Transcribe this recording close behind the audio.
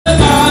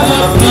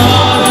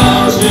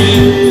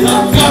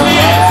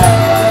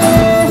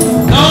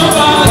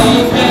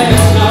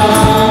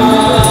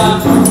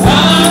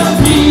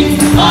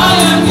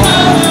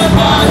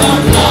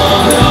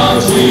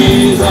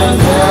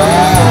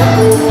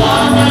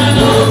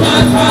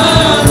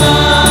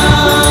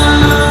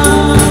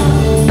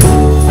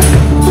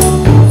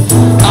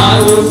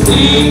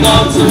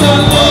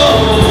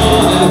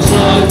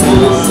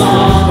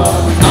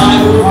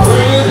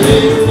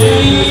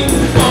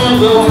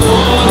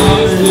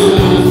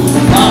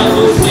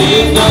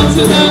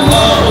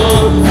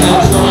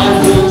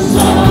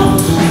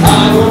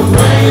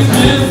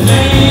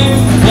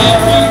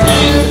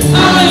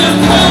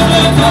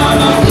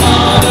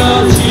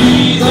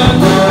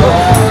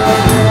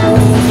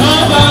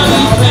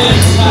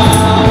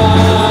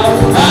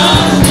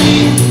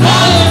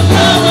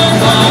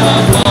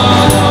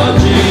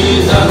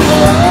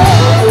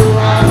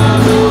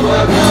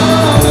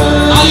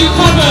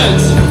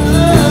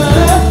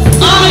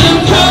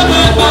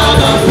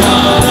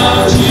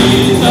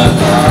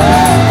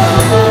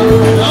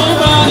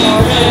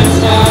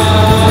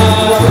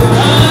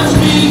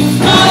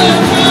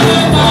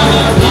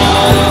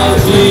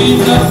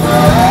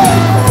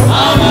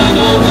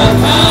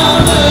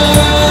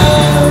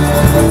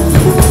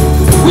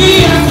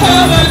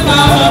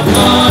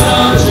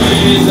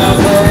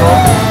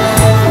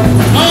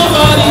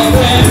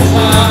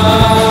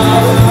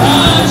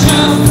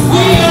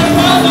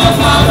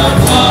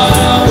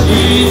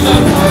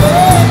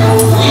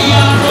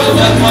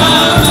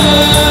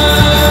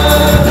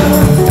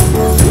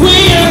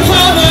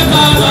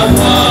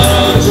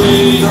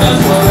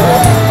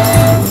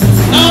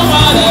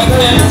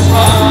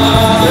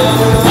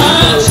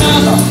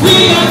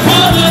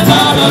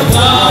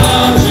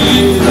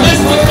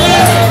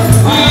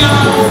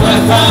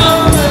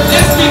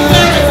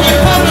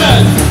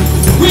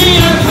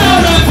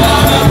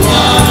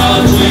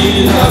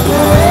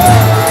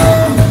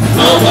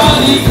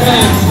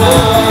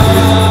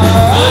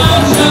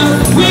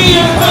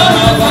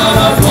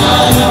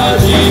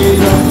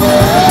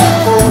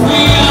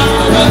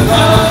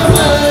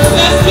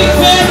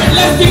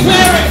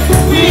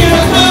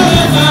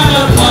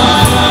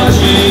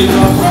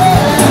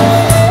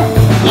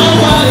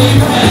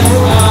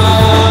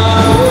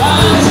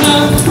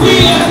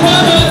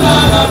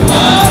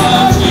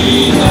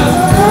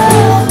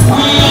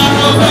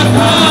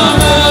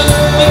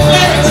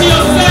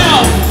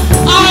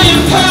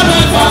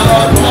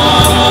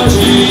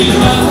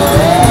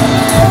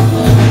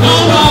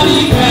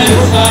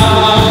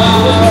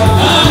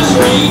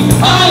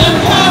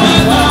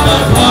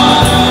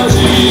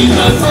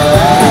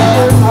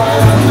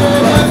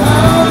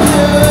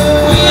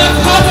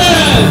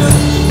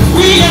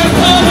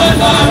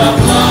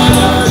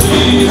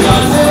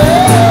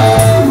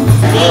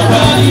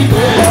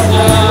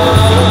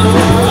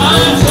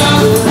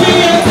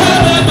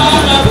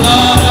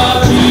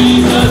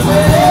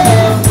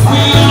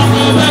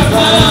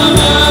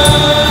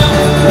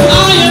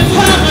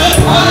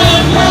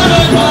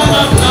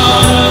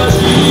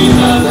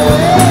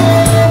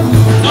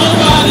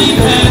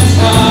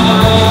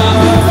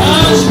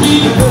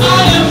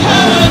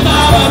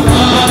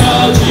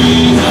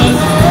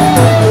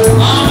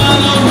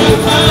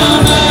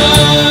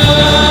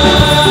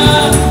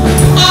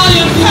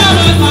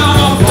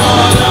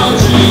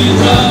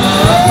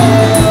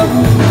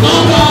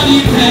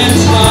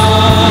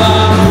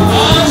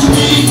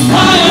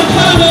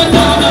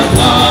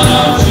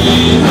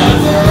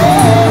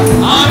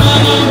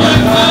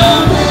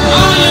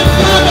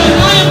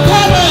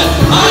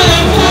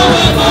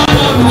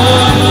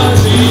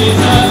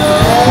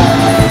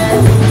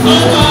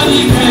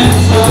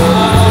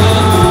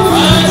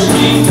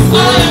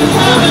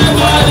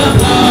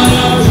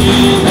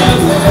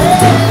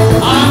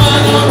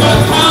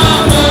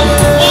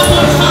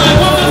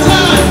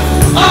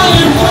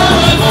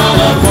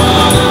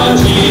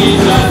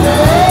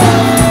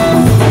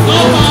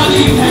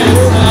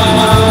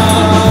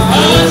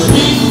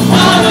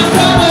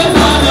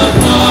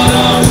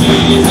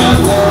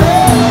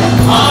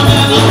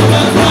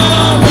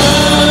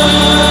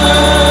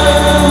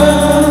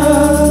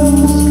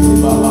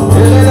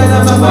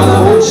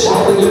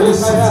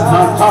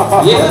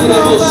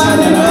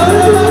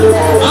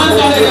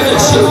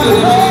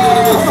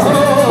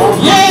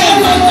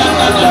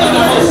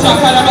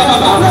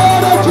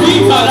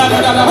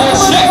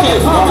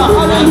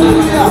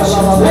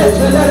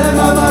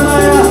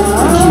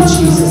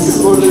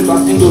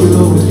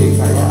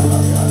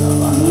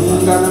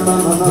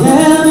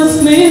Let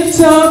us lift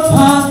up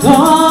our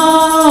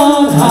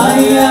God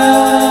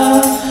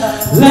higher.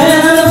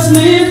 Let us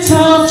lift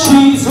up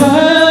Jesus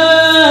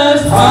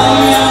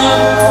higher.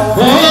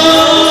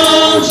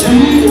 Oh,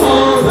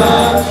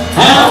 Jehovah,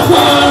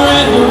 Alpha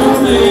and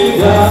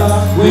Omega,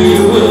 we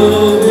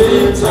will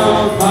lift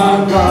up our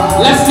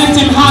God. Let's lift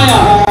him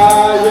higher.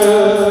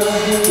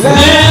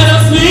 Let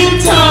us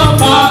lift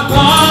up our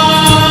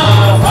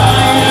God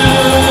higher.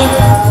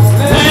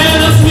 Let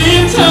us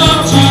lift up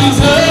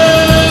Jesus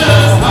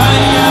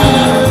higher.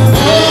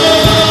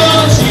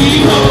 Oh,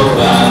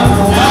 Jehovah,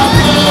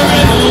 Alpha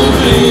and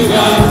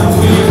Omega,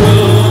 we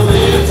will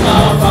lift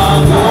up our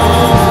God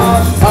higher.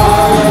 Oh,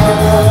 Jehovah,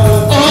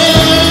 Alpha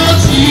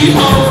and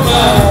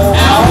Omega,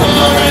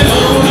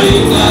 we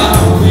will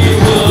lift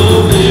up our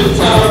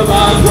God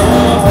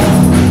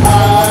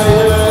higher.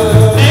 Let us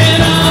lift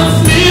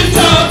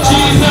up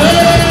Jesus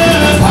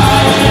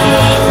higher.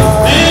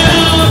 Let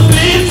us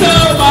lift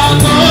up our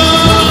God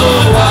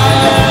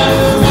higher.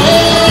 Oh,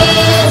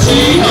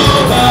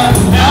 Jehovah,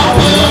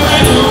 Alpha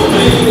and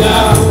Omega,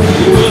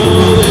 we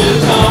will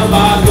lift up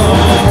our God. Oh, Jehovah, Alpha and Omega, we will lift up our God higher. Let us lift up our God higher. Let us lift up Jesus higher. Oh, Jehovah, Alpha and Omega, we will lift up our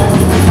God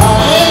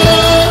higher. Oh,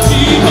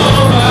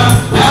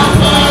 Jehovah,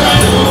 Alpha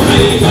and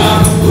Omega,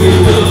 we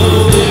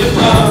will lift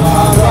up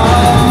our God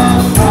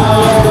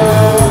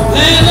higher.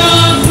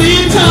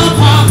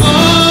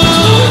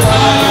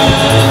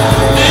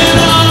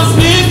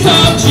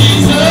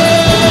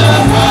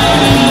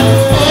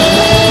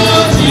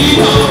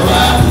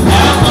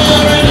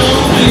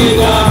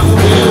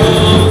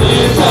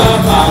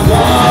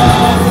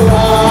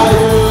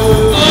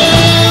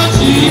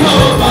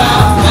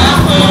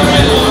 Oh,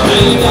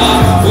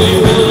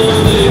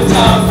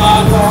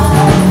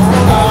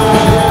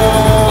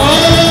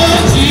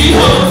 Jehovah,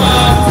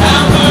 Alpha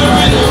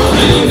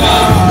and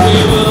Omega,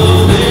 we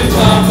will lift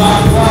up our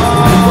God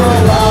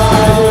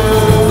higher.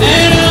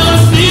 Let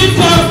us lift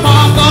up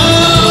our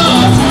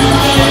God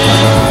today.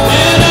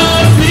 Let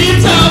us lift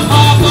up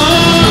our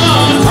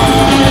God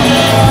today.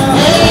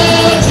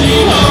 Oh,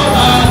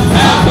 Jehovah,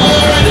 Alpha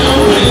and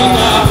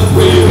Omega,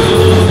 we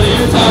will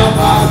lift up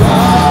our God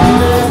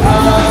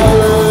higher.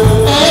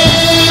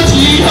 Oh,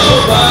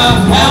 Jehovah,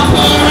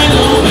 Alpha and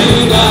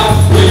Omega,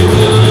 we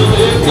will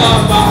lift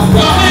up our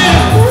God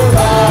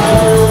higher.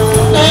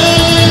 Oh,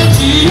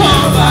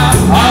 Jehovah,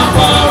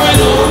 Alpha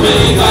and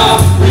Omega,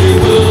 we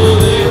will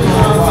lift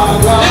up our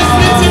God. Let's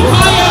lift him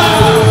higher.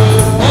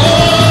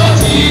 Oh,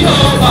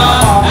 Jehovah,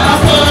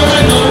 Alpha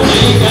and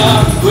Omega,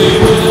 we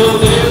will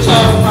lift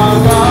up our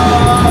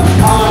God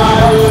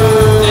higher.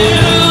 Let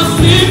us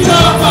lift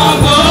up our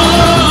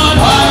God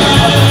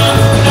higher.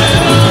 Let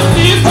us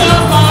lift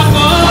up our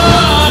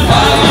God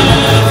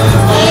higher.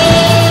 Oh,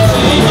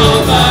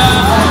 Jehovah,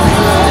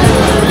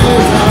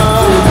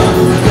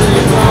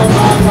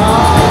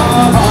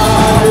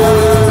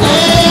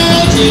 oh,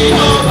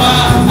 Jehovah,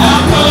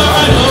 Alpha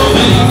and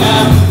Omega,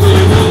 we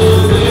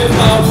will lift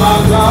up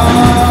our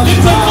God.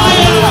 Lift up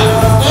higher.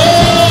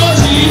 Oh,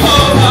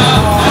 Jehovah,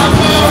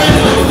 Alpha and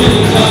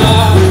Omega,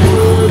 we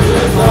will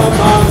lift up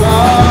our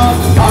God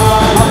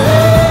higher.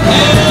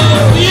 Let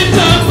us lift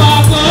up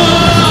our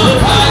God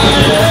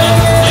higher.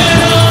 Let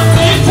us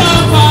lift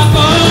up our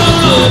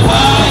God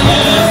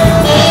higher.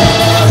 Oh,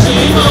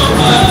 Jehovah,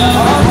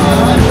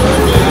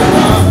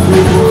 we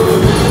will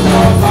lift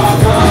up our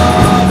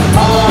God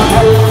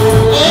higher.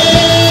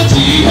 Oh,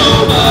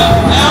 Jehovah,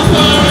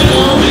 Alpha and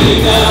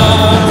Omega,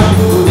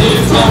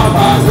 lift up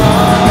our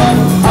God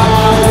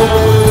higher.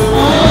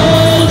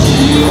 Oh,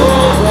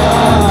 Jehovah,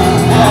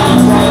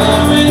 Alpha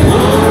and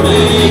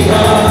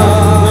Omega,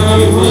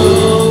 we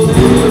will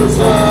lift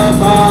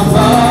up our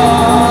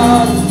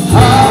God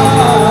higher.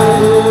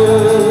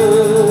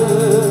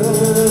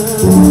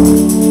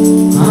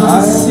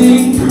 I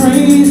sing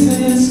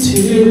praises to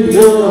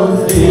your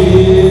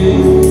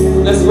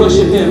name. Let's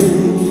worship him.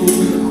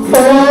 Oh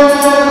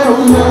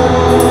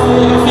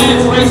Lord,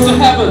 hands raised to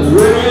heaven.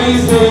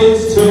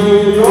 Praises to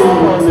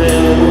your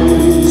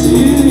name. To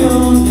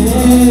your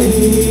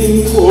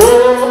name. Oh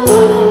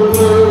Lord,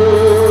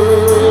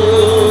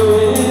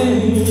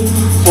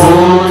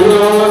 for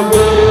your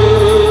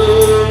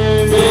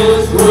name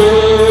is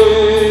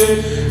great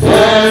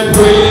and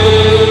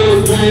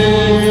greatly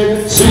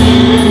to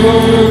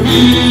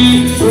be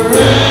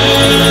praised.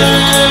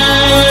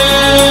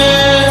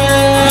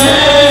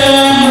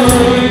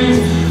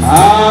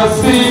 I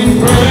sing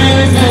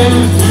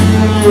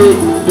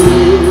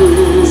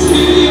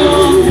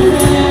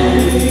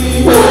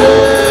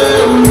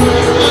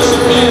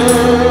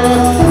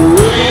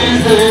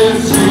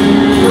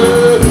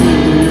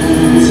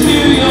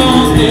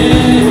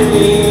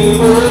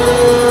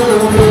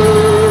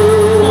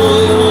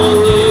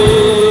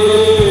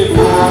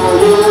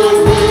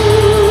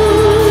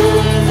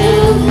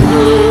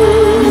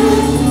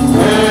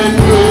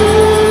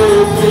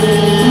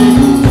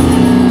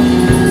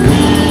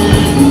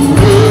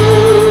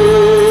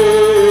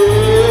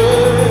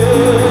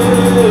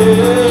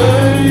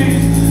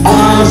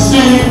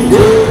sing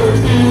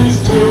praises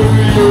to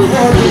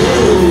your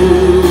name.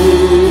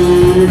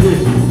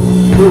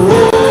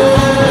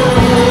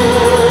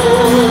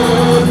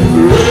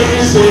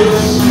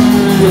 Praises to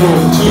your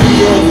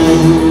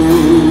name.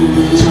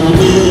 To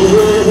me.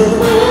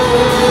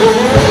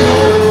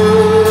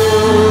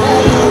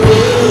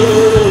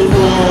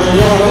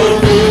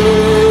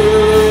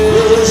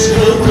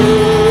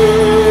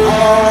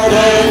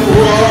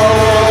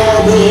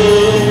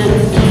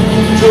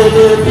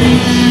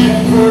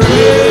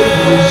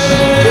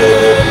 Praise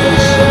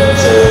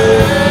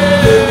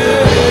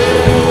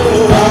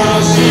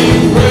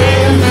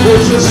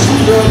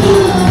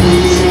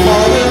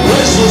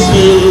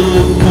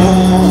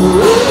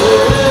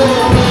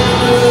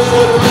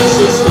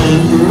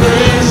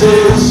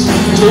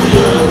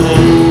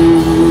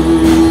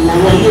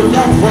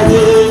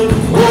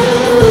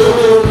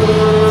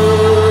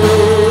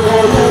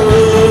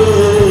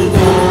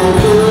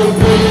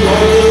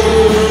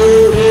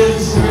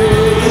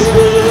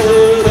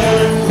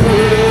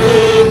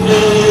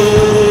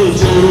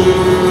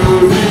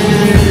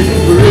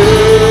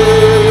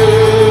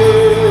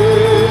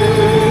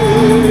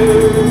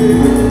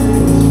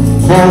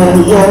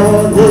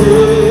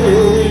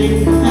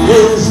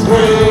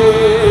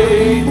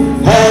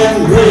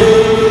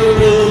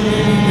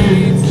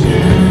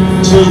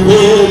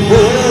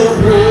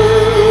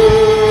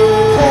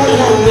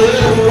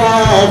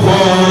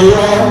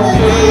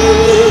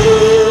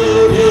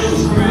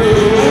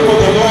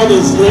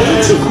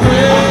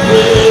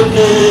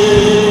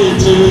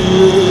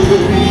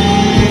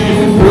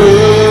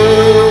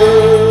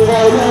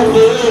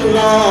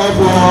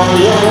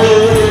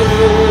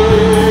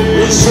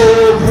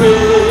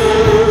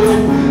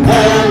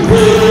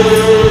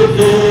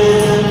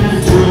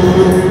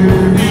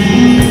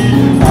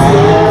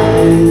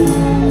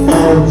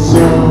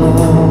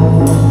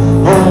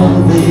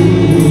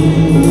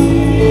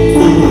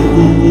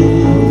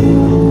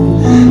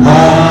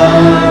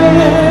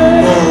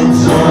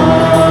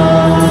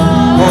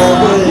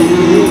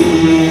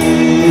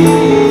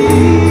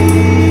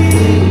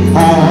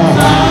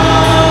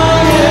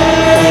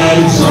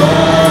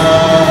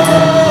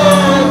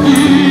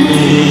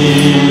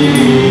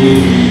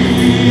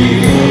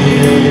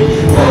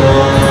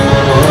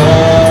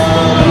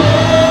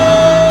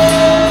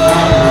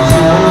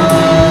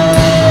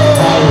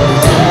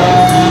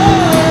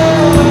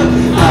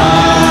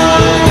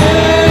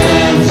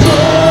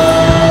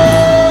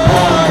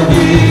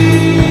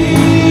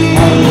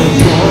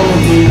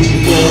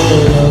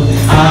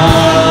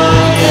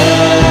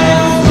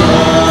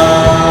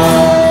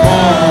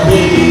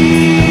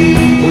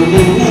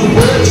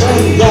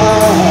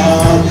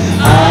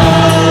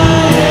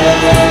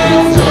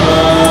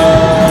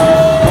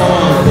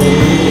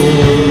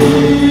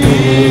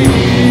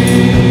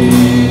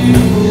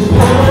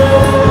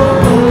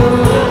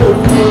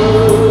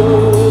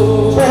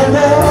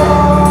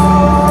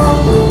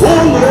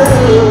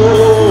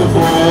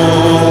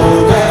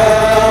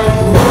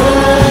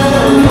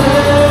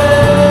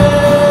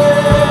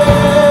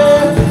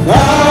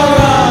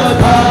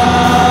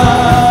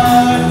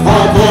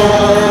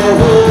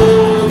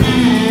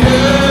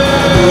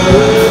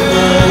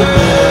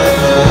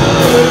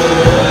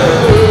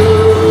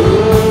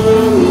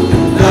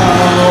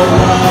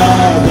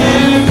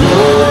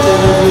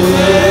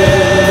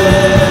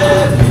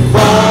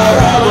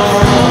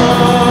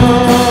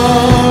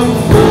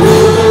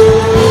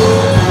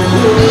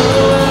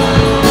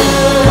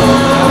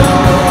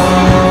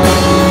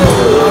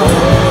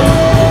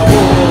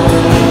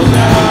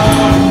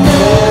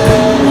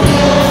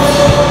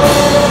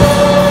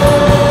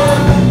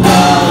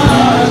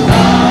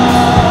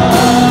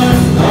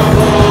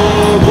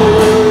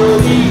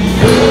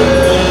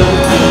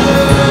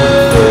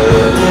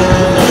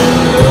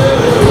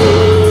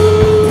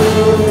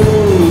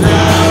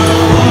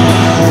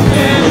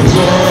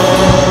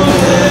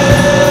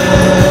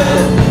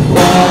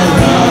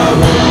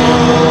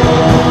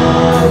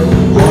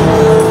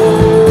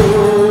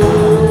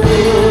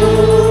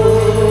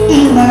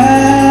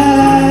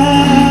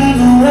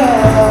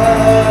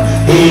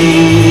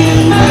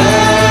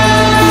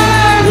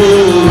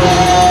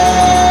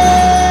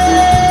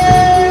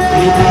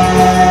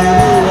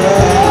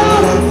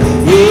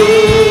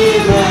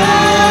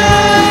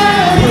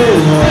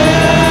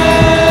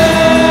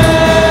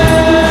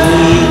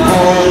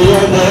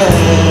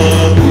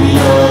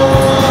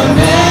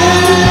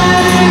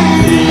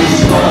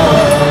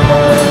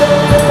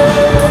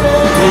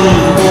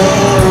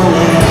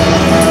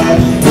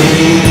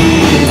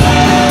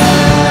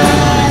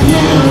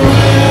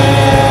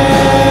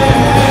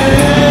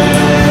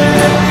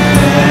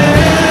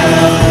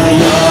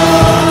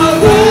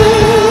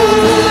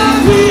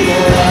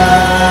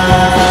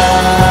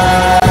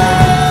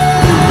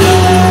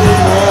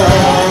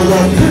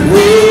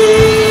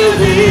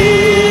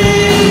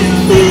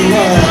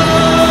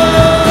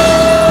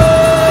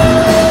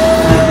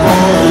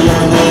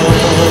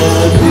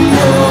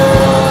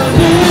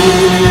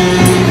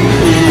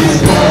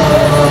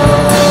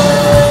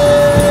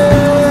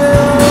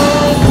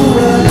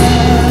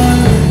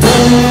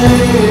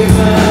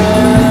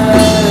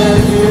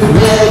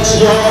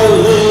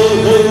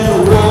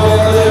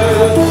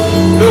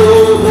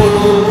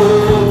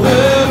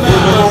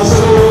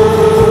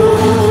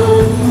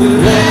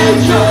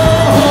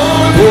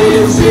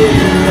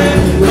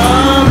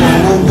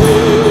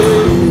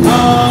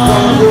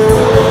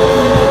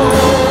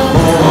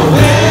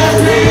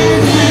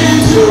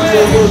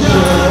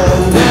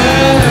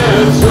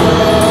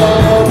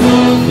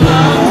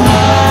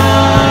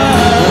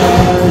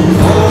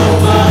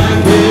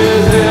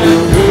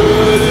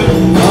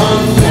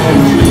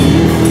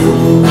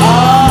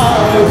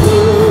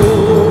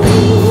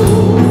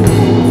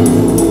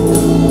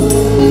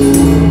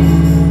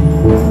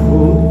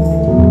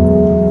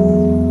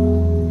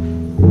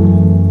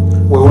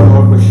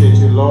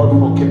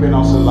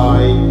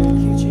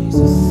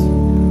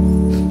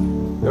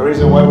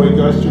why we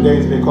rejoice today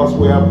is because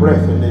we have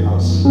breath in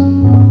us.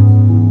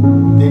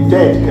 The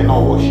dead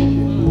cannot worship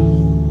you.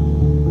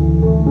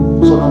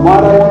 So no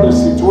matter what the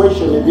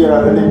situation may be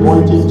at any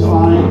point in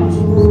time,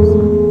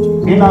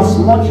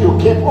 inasmuch you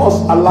keep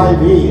us alive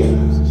here,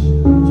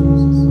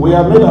 we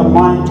have made a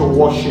mind to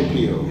worship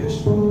you.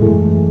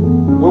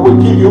 We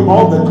will give you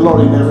all the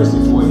glory in every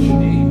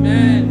situation.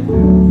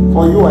 Amen.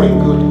 For you are a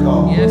good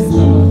God. Yes,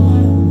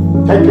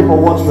 Lord. Thank you for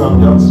what you have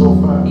done so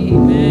far.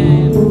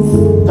 Amen.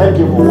 Thank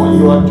you for what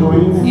you are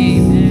doing.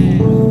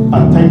 Amen.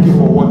 And thank you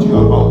for what you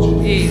are about to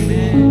do.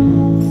 Amen.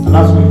 And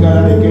as we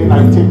gather again,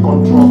 I take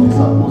control of this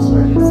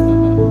atmosphere. Yes,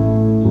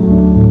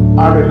 Lord.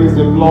 I release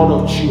the blood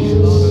of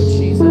Jesus. Lord of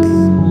Jesus.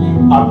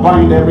 I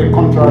bind every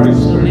contrary In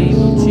the spirit.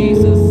 name of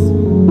Jesus.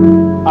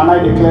 And I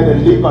declare the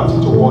liberty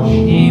to worship.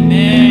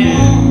 Amen.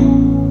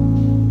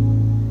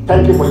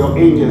 Thank you for your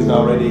angels that are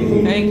already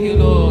here. Thank you,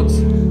 Lord.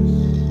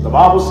 The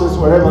Bible says,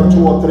 wherever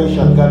 2 or 3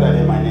 shall gather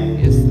in my name,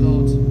 Yes,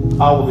 Lord.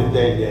 I will be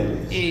there in their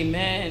midst.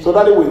 Amen. So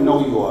that they will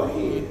know you are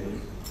here.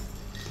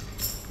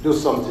 Do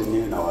something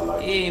new in our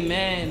life.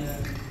 Amen.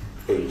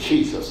 In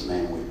Jesus'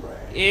 name we pray.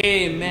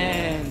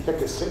 Amen.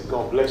 Take a seat.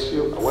 God bless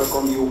you. I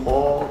welcome you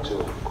all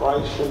to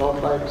Christ Shalom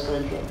Bible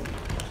Center,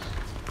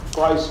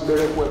 Christ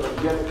Miracle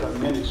Evangelical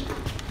Ministry.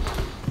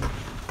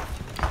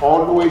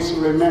 Always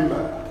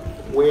remember,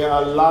 we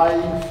are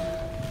alive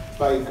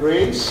by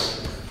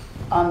grace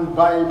and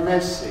by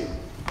mercy.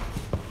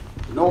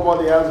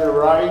 Nobody has a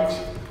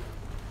right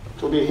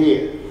to be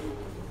here.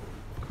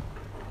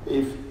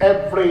 If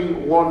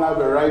everyone has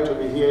a right to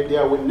be here,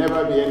 there will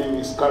never be any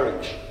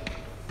miscarriage.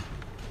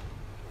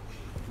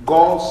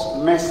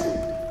 God's mercy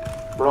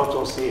brought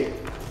us here.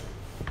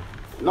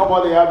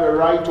 Nobody has a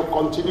right to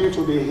continue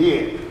to be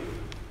here.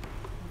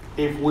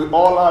 If we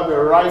all have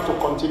a right to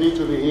continue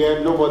to be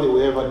here, nobody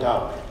will ever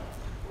die.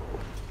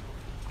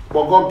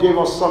 But God gave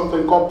us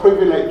something called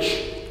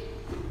privilege.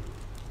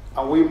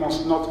 And we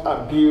must not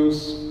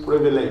abuse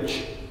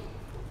privilege.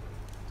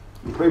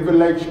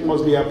 Privilege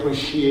must be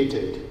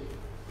appreciated.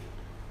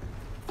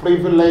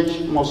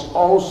 Privilege must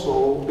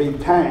also be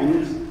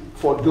thanked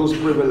for those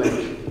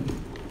privileges.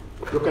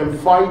 You can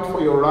fight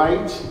for your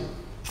right,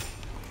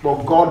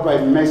 but God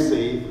by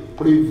mercy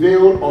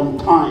prevailed on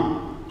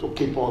time to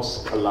keep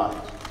us alive.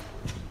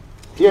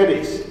 Hear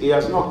this, He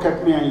has not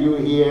kept me and you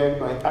here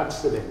by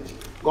accident.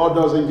 God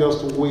doesn't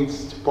just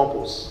waste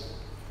purpose.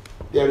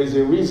 There is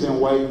a reason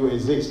why you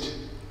exist.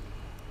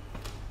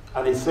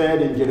 And He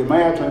said in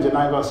Jeremiah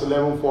 29 verse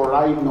 11, for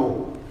I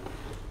know.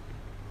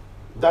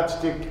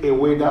 That take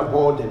away that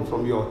burden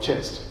from your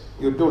chest.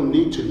 You don't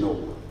need to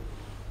know.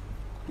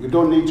 You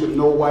don't need to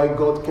know why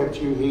God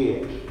kept you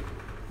here.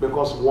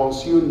 Because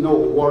once you know,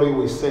 worry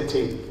will set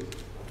in.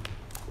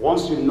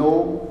 Once you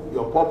know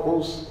your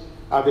purpose,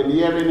 I've been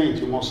hearing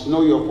it, you must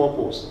know your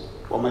purpose.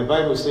 But my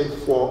Bible said,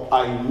 for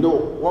I know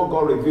what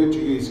God revealed to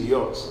you is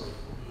yours.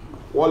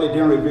 What He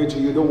didn't reveal to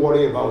you, don't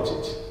worry about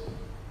it.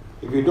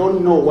 If you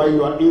don't know why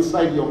you are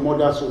inside your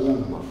mother's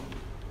womb,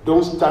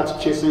 don't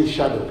start chasing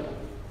shadow.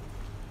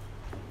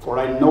 For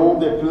I know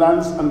the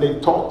plans and the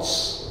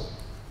thoughts.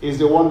 Is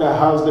the one that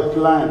has the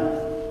plan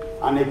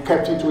and He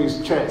kept it to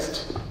His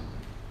chest.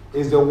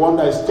 Is the one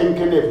that is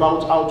thinking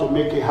about how to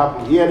make it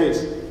happen. Here it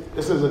is.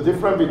 This is the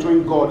difference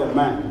between God and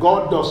man.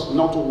 God does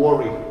not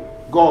worry.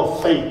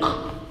 God think.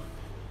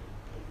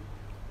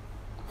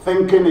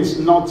 Thinking is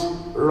not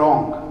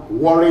wrong.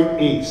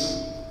 Worrying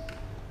is.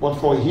 But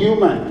for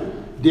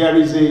human, there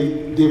is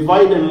a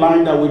dividing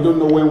line that we don't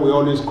know when we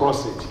always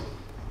cross it.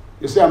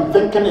 You say, I'm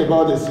thinking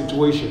about the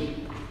situation.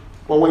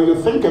 But when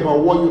you think about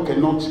what you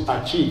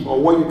cannot achieve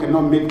or what you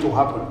cannot make to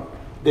happen,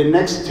 the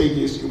next stage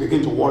is you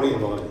begin to worry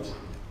about it.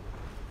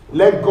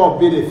 Let God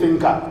be the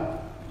thinker.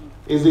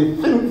 Is the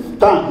think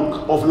tank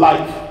of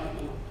life.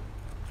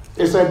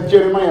 He said,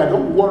 Jeremiah,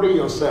 don't worry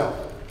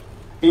yourself.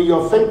 In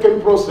your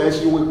thinking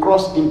process, you will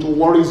cross into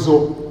worry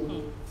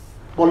zone.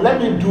 But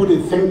let me do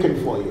the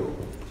thinking for you.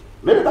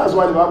 Maybe that's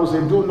why the Bible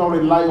says, do not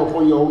rely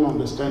upon your own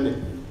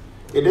understanding.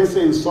 It didn't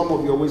say in some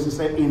of your ways, it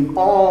said in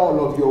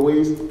all of your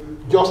ways,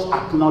 just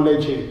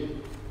acknowledge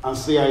Him and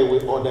say, I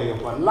will order your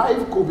path.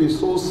 Life could be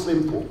so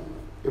simple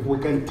if we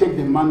can take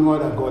the manual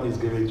that God is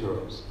giving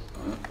to us.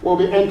 We'll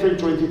be entering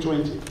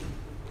 2020.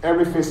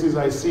 Every faces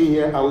I see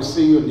here, I will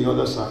see you on the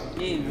other side.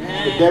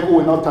 Amen. The devil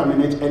will not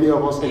terminate any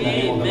of us in the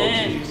name of the Lord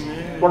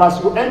Jesus. But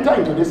as you enter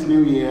into this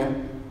new year,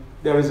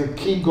 there is a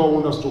key God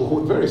wants us to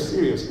hold very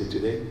seriously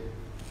today.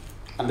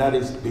 And that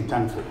is be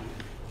thankful.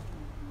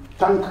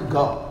 Thank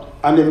God.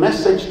 And the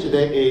message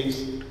today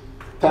is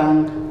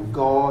thank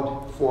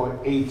God for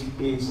it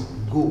is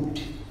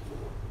good.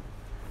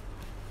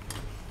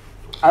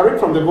 I read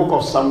from the book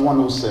of Psalm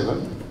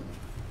 107.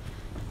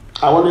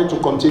 I wanted to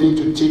continue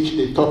to teach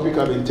the topic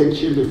I've been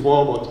teaching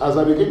before, but as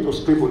I begin to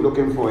scribble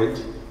looking for it,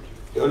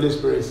 the Holy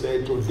Spirit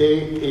said,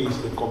 today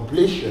is the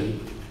completion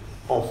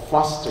of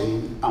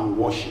fasting and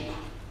worship.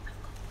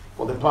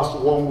 For the past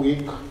 1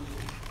 week,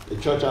 the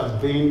church has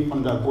been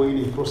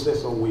undergoing a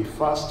process of we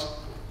fast,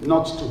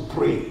 not to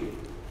pray.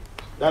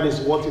 That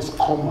is what is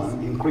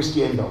common in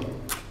Christendom.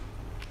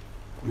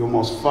 you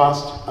must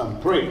fast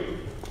and pray.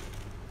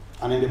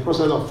 And in the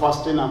process of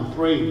fasting and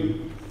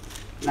praying,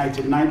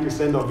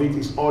 99% of it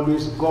is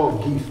always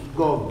God give,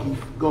 God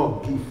give,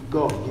 God give,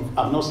 God give.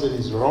 I'm not saying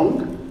it's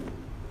wrong.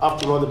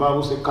 After all, the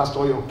Bible says, cast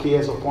all your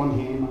cares upon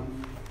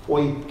him,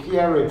 for he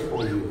careth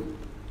for you.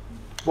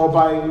 But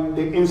by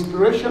the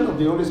inspiration of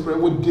the Holy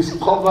Spirit, we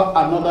discover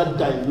another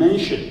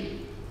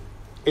dimension.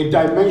 A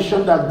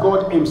dimension that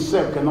God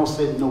himself cannot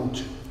say no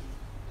to.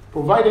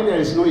 Provided there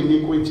is no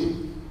iniquity,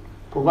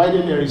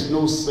 provided there is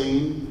no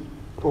sin,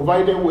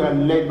 provided we are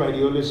led by the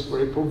Holy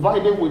Spirit,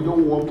 provided we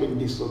don't walk in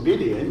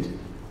disobedience,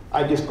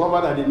 I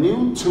discovered that the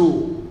new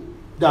tool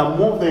that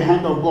moves the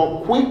hand of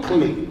God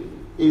quickly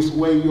is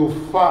when you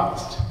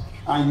fast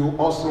and you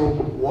also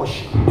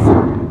worship.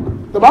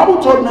 The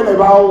Bible told me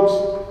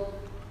about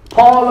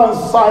Paul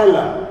and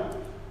Silas.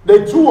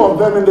 The two of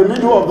them in the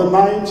middle of the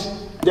night,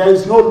 there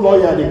is no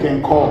lawyer they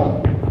can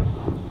call.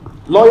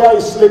 Lawyer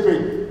is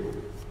sleeping.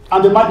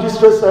 And the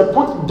magistrate said,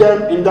 put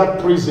them in that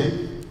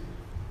prison.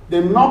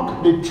 They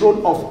knock the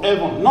throne of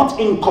heaven, not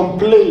in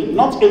complaint,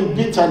 not in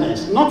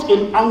bitterness, not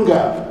in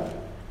anger.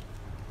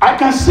 I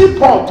can see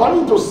Paul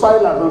turning to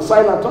Silas, and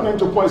Silas turning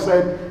to Paul and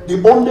said,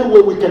 the only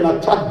way we can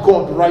attract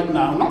God right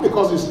now, not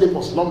because he sleep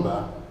or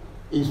slumber,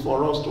 is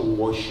for us to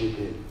worship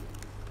him.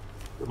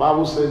 The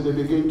Bible says they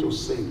begin to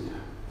sing.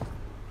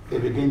 They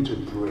begin to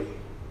pray.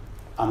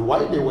 And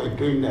while they were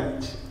doing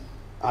that,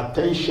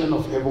 attention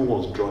of heaven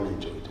was drawn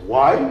into it.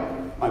 Why?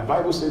 My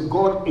Bible says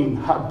God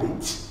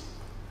inhabits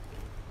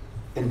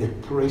in the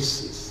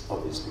praises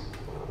of his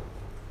people.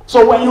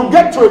 So when you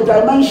get to a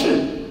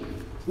dimension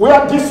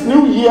where this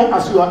new year,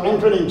 as you are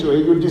entering into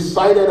it, you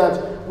decided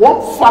that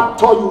one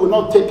factor you will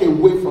not take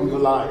away from your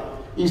life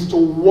is to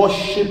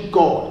worship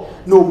God.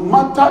 No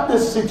matter the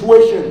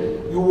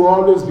situation, you will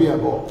always be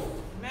above.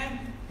 Amen.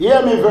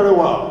 Hear me very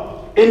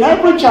well. In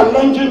every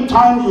challenging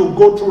time you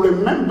go to,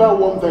 remember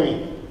one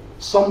thing.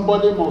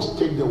 Somebody must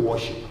take the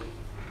worship.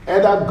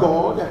 Either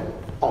God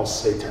or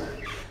Satan.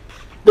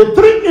 The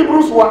three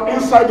Hebrews were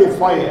inside the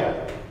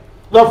fire.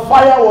 The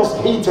fire was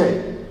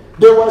heated.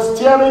 They were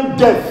staring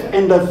death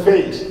in the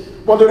face.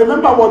 But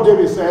remember what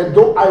David said,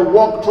 though I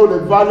walk through the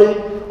valley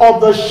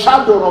of the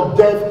shadow of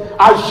death,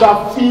 I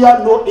shall fear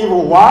no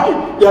evil.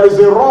 Why? There is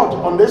a rod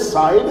on this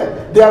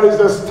side. There is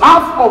a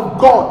staff of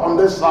God on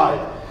this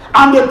side.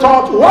 And they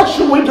thought, what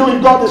should we do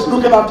if God is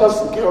looking after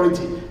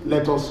security?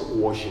 Let us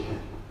worship him.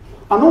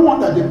 And no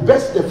wonder the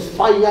best the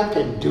fire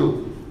can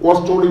do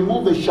was to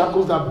remove the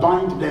shackles that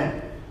bind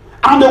them.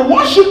 And the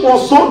worship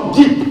was so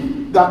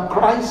deep that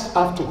Christ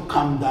had to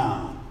come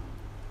down.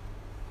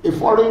 A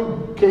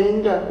foreign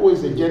king who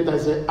is a Gentile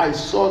said, I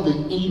saw the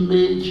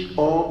image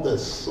of the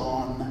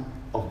Son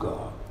of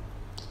God.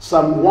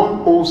 Psalm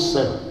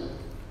 107.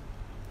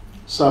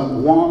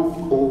 Psalm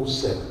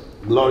 107.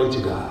 Glory to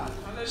God.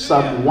 Hallelujah.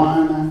 Psalm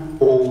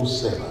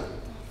 107.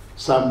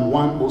 Psalm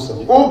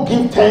 107. Oh,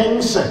 give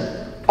thanks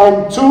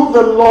unto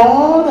the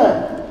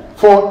Lord,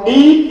 for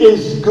he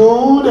is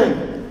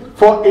good,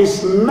 for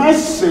his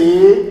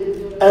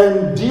mercy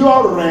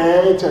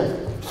endureth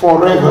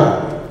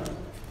forever.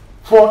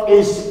 For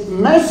his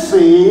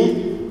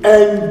mercy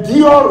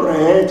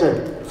endureth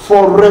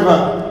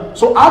forever.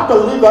 So I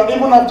believe that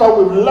even after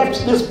we've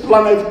left this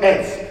planet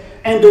Earth,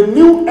 and the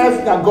new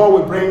earth that God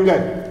will bring,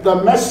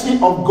 the mercy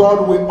of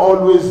God will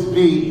always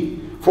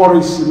be. For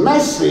his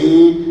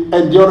mercy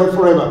endureth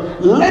forever.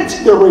 Let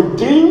the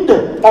redeemed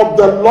of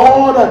the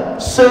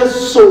Lord say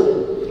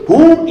so,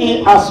 whom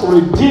he has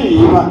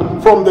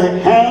redeemed from the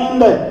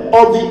hand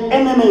of the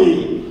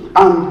enemy,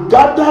 and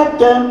gathered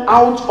them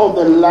out of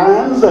the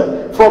lands,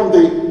 from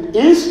the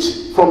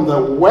east, from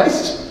the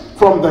west,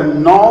 from the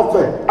north,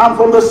 and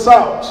from the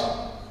south.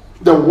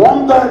 They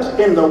wandered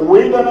in the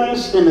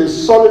wilderness in a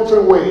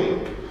solitary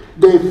way.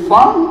 They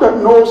found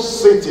no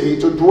city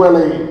to dwell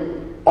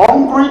in.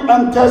 Hungry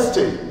and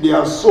thirsty,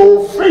 their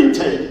soul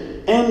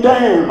fainted in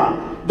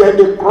them. Then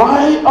they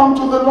cried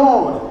unto the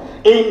Lord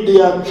in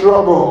their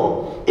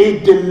trouble. He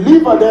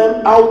delivered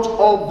them out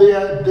of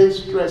their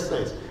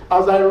distresses.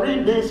 As I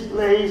read this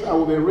place, I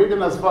will be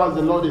reading as far as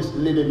the Lord is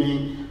leading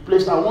me.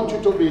 Please, I want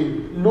you to be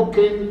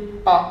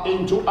looking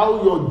into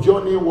how your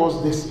journey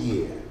was this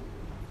year.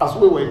 As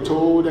we were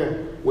told,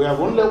 we have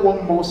only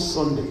one more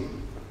Sunday,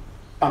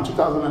 and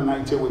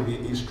 2019 will be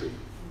history.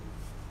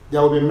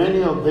 There will be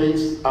many of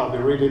these I'll be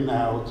reading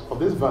out, of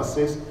these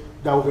verses,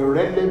 that will be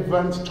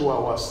relevant to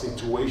our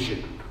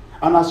situation.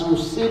 And as you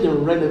see the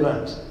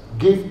relevance,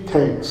 give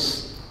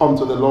thanks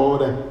unto the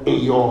Lord in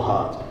your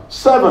heart.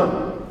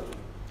 7.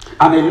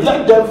 And he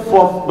led them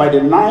forth by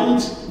the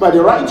night, by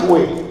the right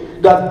way,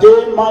 that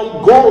they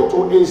might go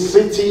to a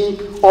city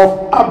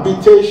of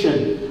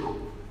habitation.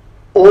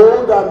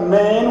 Oh, that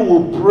men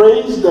will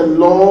praise the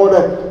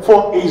Lord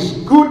for his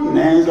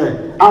goodness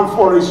and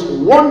for his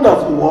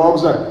wonderful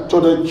works to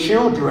the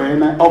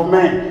children of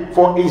men.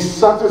 For he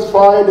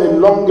satisfied the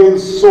longing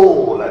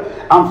soul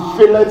and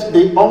filleth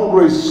the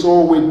hungry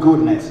soul with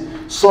goodness.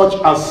 Such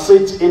as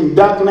sit in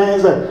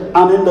darkness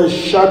and in the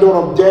shadow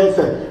of death,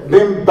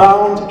 being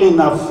bound in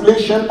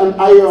affliction and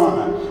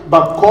iron,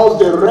 because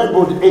they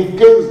rebelled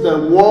against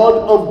the word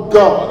of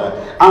God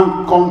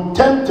and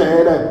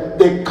contented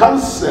the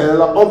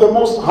counsel of the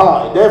Most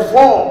High.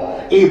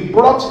 Therefore, he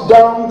brought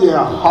down their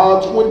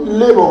heart with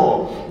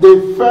labor.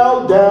 They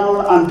fell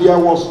down and there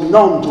was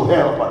none to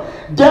help.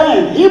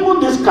 Then, even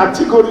this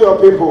category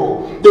of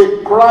people,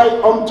 they cry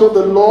unto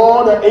the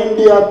Lord in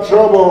their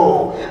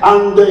trouble,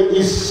 and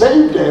he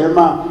saved them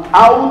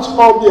out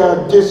of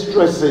their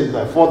distresses.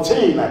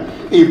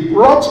 14. He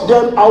brought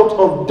them out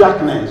of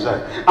darkness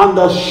and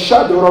the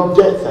shadow of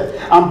death,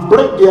 and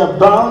break their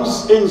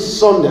bonds in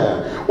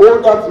sunder.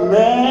 Oh, that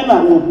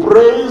men will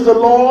praise the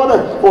Lord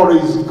for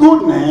his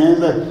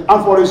goodness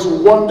and for his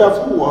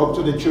wonderful work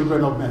to the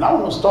children of men. I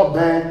want to stop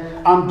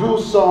there and do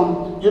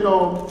some,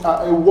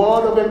 a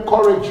word of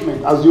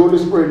encouragement as the Holy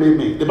Spirit lead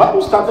me. The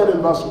Bible started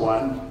in verse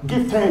 1.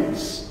 Give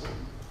thanks.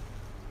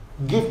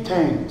 Give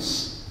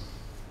thanks.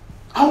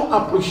 How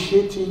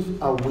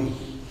appreciative are we?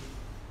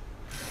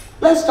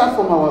 Let's start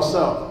from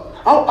ourselves.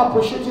 How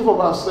appreciative of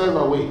ourselves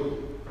are we?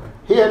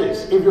 Hear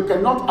this. If you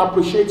cannot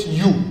appreciate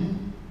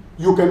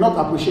you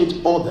cannot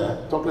appreciate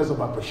others. Talk less of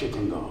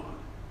appreciating God.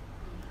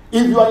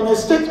 If you are in a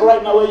state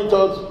right now where you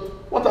thought,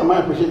 what am I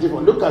appreciating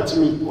for? Look at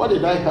me. What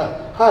did I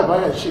have? How have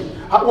I achieved?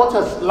 What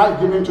has life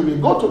given to me?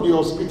 Go to the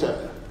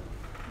hospital.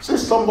 See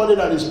somebody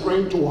that is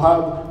praying to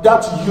have.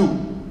 That's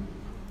you.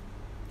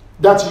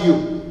 That's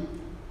you.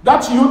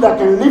 That's you that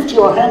can lift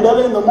your hand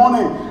early in the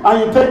morning and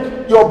you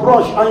take your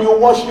brush and you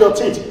wash your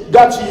teeth.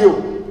 That's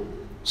you.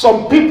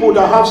 Some people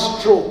that have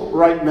stroke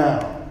right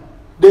now,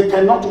 they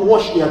cannot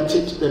wash their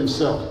teeth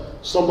themselves.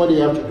 Somebody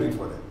have to do it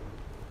for them.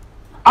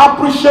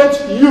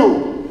 Appreciate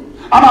you.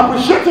 And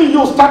appreciating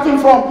you starting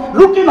from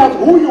looking at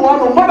who you are,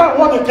 no matter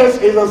what the case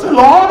is, and say,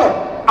 Lord,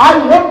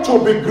 I want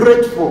to be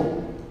grateful.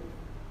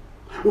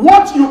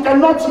 What you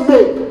cannot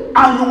make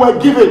and you were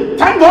given,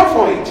 thank God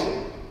for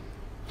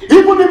it.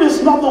 Even if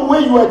it's not the way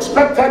you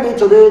expected it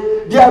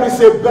today, there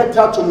is a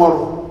better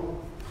tomorrow.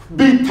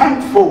 Be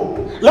thankful.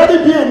 Let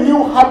it be a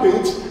new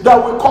habit that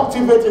we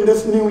cultivate in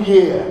this new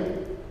year.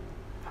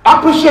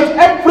 Appreciate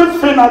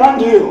everything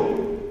around you.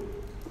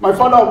 My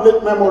father of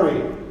late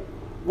memory,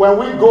 when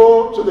we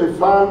go to the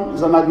farm,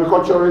 he's an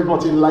agriculturalist,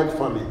 but he likes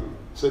farming.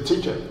 He's a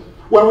teacher.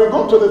 When we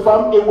go to the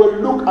farm, he will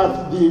look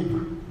at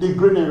the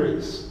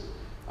greeneries,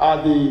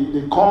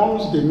 the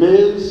corns, the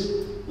maize,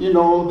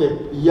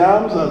 the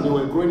yams as they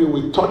were growing. He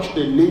will touch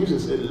the leaves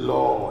and say,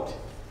 Lord,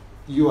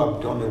 you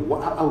have done it.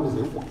 How is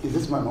it? Is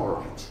this man all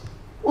right?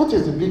 What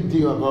is the big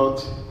deal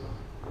about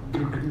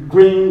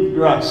green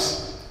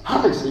grass?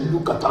 I say,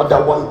 look at how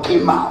that one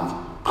came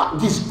out.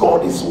 This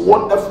God is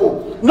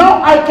wonderful.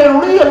 Now I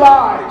can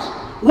realize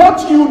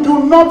what you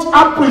do not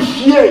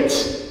appreciate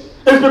is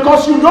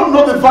because you don't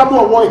know the value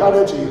of what he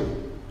added to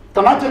you.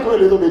 Can I take you a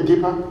little bit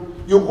deeper?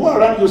 You go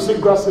around, you see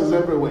grasses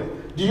everywhere.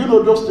 Do you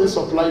know those things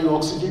supply you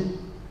oxygen?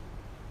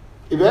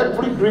 If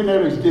every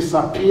greenery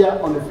disappear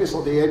on the face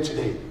of the earth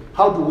today,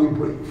 how do we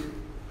breathe?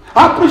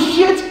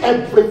 Appreciate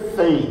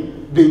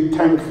everything. Be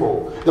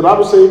thankful. The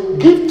Bible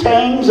says, give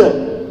thanks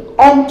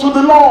unto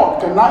the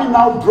Lord. Can I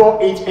now draw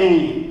it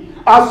in?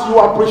 As you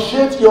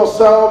appreciate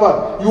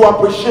yourself, you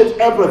appreciate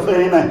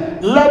everything.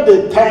 Let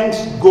the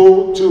thanks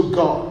go to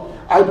God.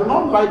 I do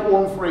not like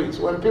one phrase.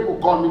 When people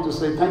call me to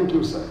say, thank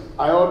you, sir,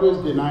 I always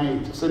deny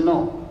it. I say,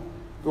 no.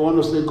 If you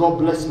want to say, God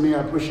bless me,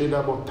 I appreciate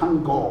that, but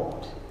thank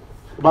God.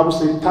 The Bible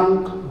says,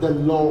 thank the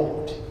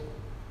Lord.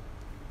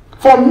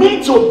 For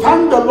me to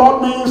thank the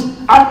Lord means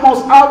I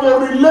must have a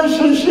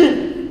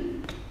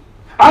relationship.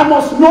 I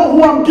must know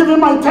who I'm giving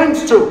my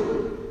thanks to.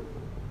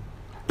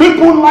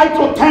 People like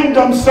to thank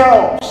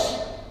themselves.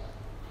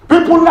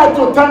 People like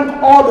to thank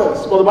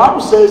others. But the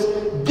Bible says,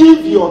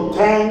 give your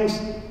thanks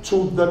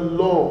to the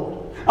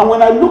Lord. And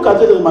when I look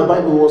at it in my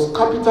Bible, it was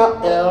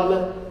capital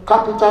L,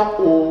 capital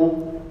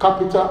O,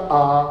 capital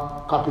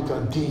R,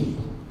 capital D.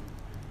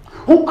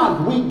 Who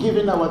are we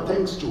giving our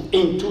thanks to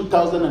in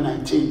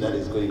 2019 that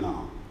is going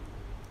on?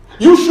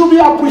 You should be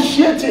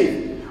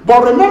appreciative.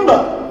 But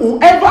remember,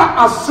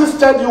 whoever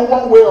assisted you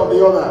one way or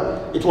the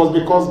other, it was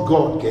because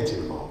God gets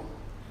involved.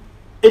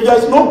 If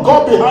there's no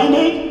God behind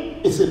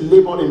it, it's a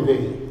labor in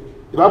vain.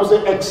 The Bible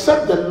says,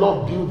 except the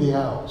Lord build the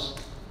house,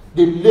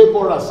 the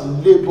laborers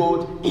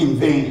labored in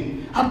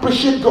vain.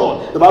 Appreciate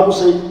God. The Bible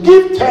says,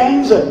 give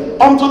thanks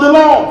unto the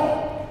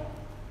Lord.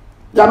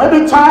 There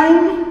may be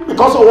time,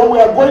 because of what we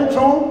are going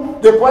through,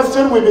 the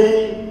question will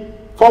be,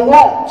 for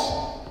what?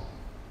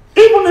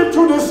 Even if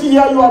through this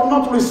year you have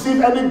not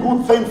received any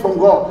good thing from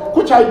God,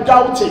 which I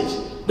doubt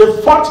it,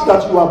 the fact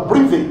that you are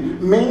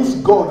breathing means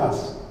God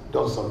has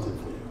done something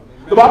for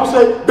you. The Bible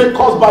says,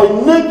 because by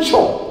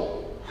nature,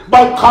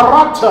 by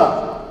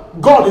character,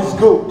 God is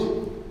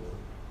good.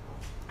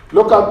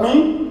 Look at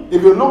me.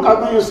 If you look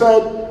at me, you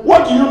said,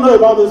 what do you know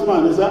about this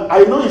man? He said,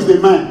 I know he's a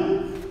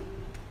man.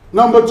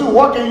 Number two,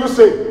 what can you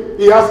say?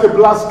 He has a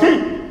black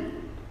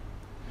skin.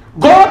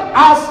 God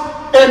has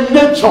a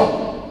nature.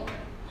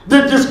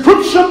 The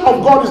description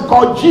of God is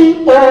called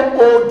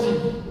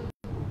G-O-O-D.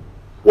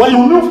 When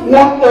you remove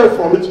one O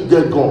from it, you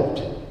get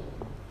God.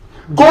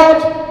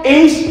 God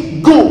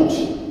is good.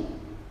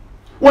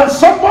 When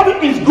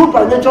somebody is good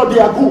by nature, they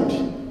are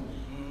good.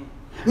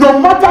 No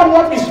matter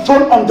what is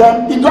thrown on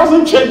them, it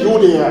doesn't change who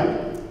they are.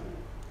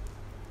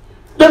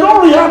 They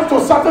don't react to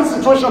certain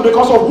situations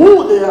because of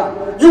who they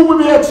are. You will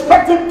be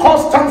expecting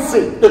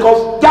constancy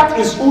because that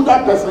is who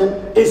that person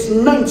is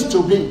meant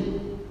to be.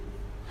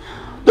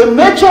 The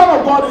nature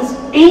of God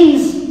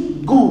is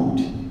good.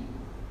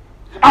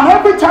 And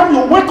every time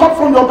you wake up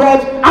from your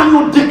bed and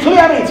you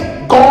declare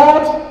it,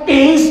 God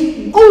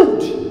is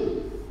good.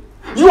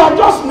 You are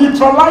just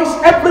neutralize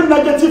every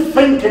negative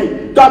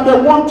thinking that may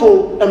want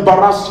to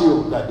embarrass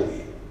you that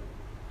day.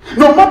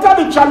 No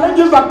matter the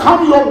challenges that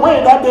come your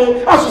way that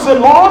day, as you say,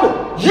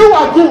 Lord, you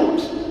are good.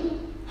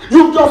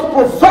 You just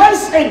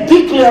profess a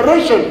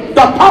declaration.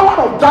 The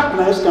power of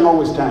darkness can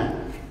always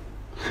stand.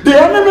 The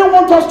enemy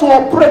wants us to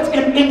operate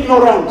in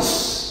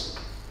ignorance.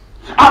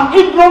 And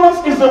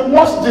ignorance is the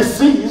worst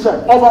disease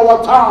of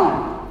our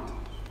time.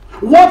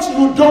 What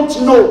you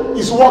don't know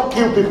is what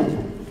kills people.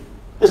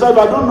 It's like, if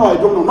I don't know, I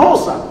don't know. No,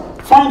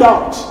 sir. Find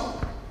out.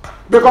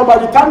 Because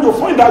by the time you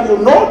find out, you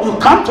know, you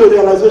come to a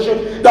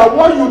realization that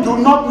what you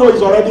do not know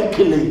is already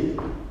killing.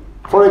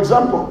 For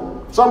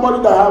example,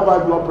 somebody that has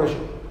high blood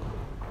pressure.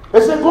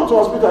 They say, go to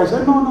hospital. I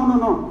say,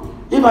 no.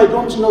 If I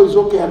don't know, it's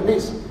okay. At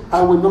least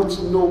I will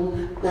not know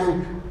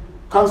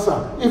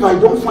cancer. If I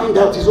don't find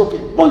out, it's okay.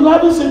 But you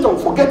haven't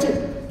symptoms. Forget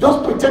it.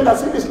 Just pretend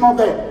as if it's not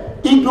there.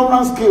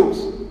 Ignorance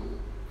kills.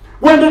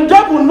 When the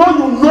devil knows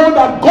you know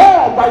that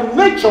God by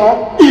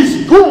nature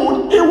is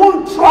good, he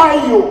won't try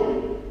you.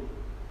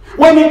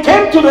 When he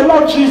came to the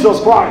Lord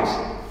Jesus Christ,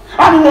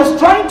 and he was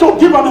trying to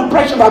give an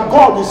impression that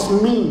God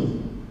is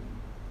mean.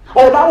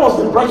 Oh, that was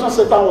the impression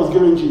Satan was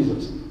giving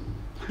Jesus.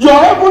 Your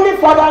heavenly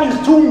Father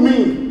is too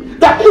mean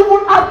that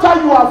even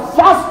after you have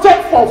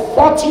fasted for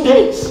 40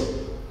 days,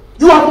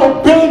 you have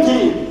obeyed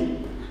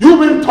him, you've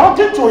been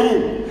talking to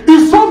him.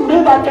 He's so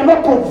mean that I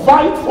cannot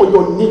provide for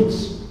your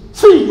needs.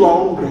 See, you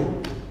are hungry.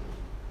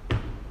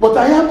 But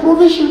I have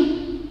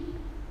provision.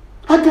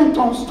 I can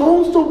turn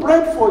stones to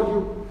bread for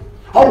you.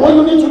 Or what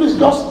you need to do is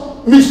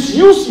just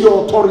misuse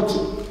your authority.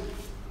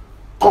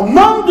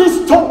 Command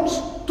these stones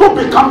to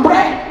become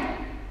bread.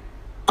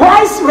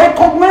 Christ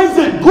recognized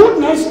the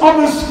goodness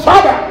of his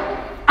Father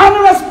and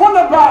he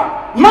responded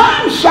by,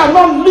 man shall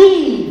not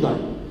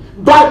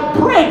live by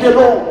bread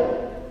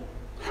alone,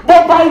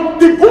 but by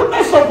the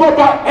goodness of God,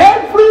 by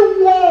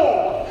every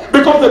word.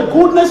 Because the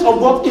goodness of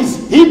God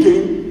is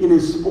hidden in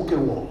his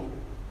spoken word.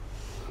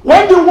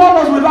 When the world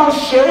was without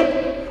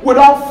shape,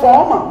 without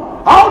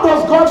form, how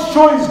does God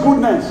show his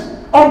goodness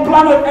on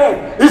planet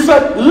Earth? He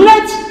said,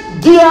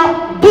 let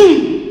there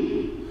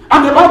be.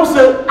 And the Bible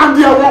said, and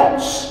there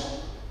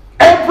was.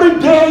 Every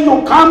day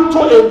you come to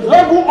a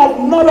level of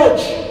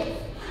knowledge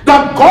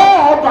that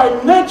God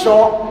by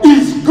nature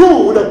is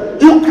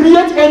good. You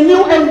create a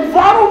new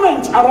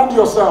environment around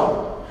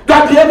yourself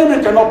that the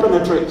enemy cannot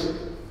penetrate.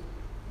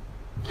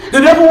 The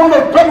devil wants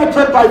to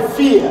penetrate by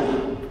fear.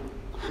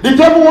 The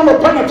devil wants to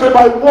penetrate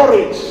by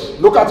worries.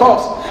 Look at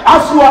us.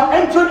 As you are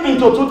entering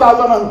into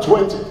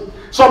 2020,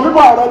 some people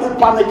are already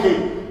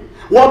panicking.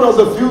 What does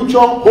the future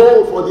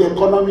hold for the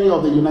economy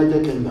of the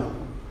United Kingdom?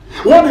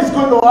 What is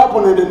going to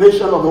happen in the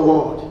nation of the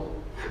world?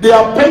 They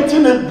are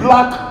painting a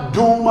black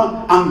doom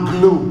and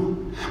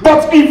gloom.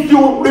 But if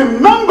you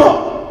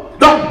remember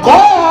that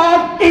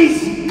God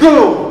is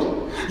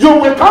good, you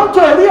will come to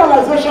a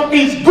realization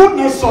his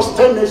goodness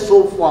sustained me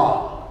so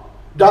far.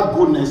 That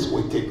goodness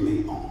will take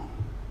me on.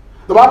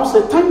 The Bible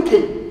says, thank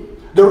him.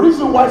 The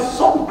reason why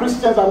some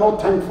Christians are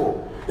not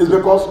thankful is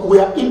because we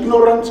are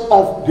ignorant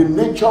of the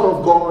nature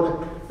of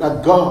God,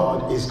 that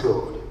God is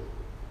good.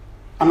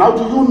 And how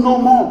do you know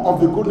more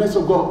of the goodness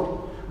of God?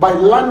 By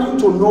learning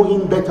to know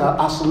him better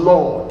as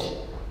Lord.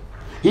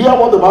 Hear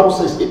what the Bible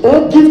says.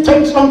 Oh, give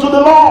thanks unto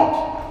the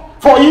Lord,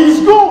 for he is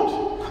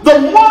good. The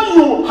more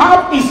you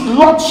have his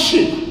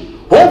lordship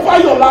over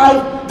your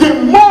life, the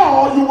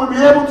more you will be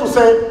able to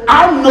say,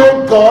 I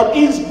know God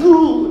is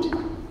good.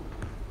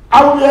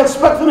 I will be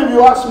expecting, if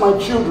you ask my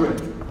children,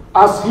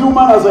 as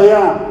human as I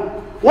am,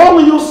 what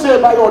will you say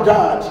about your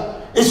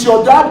dad? Is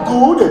your dad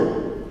good?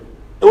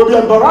 It will be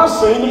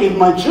embarrassing if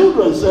my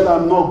children said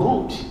I'm not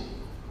good.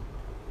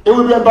 It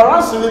will be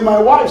embarrassing if my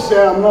wife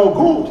said I'm not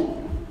good.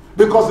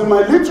 Because in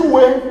my little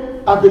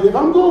way, I believe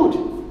I'm good.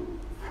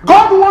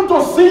 God wants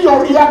to see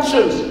your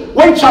reactions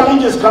when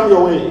challenges come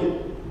your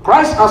way.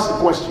 Christ asked a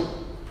question.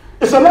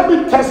 He said, let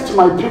me test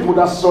my people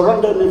that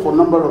surrounded me for a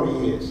number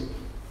of years.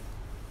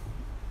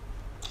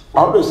 I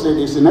always say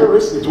this, in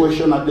every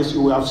situation at least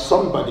you will have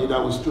somebody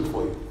that will stood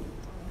for you.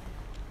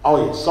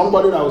 Oh yes,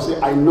 somebody that will say,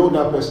 I know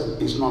that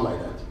person. It's not like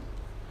that.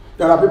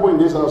 There are people in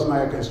this house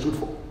now I can stood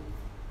for.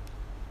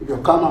 If you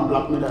come and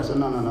block me, I say,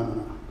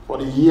 no. For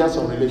the years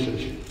of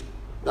relationship.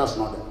 That's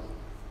not that.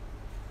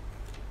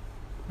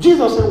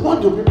 Jesus said,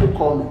 what do people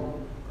call me?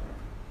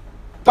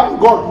 Thank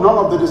God none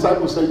of the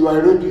disciples say you are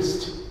a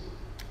rapist.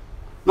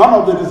 None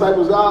of the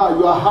disciples say,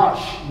 you are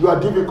harsh, you are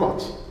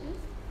difficult.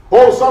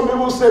 Oh, some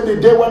people say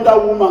the day when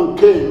that woman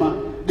came,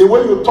 the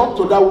way you talk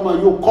to that woman,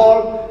 you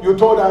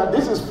told her,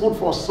 this is food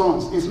for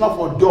sons, it's not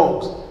for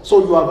dogs, so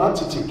you have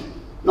attitude.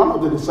 None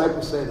of the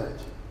disciples said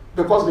that.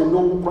 Because they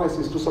know who Christ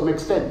is to some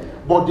extent.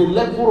 But the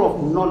level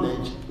of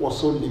knowledge was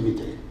so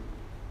limited.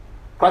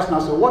 Christ now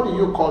said, what do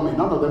you call me?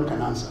 None of them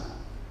can answer.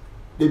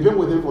 They've been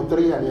with him for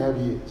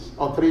 3.5 years.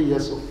 Or 3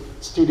 years old.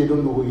 Still they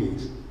don't know who he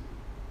is.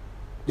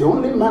 The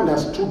only man that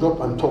stood up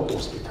and talked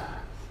was Peter.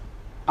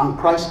 And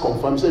Christ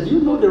confirmed, said, do you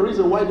know the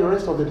reason why the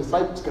rest of the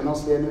disciples cannot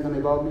say anything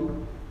about me?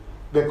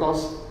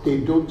 Because they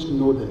don't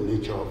know the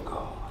nature of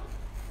God.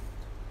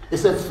 He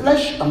said,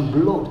 flesh and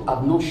blood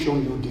have not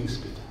shown you this,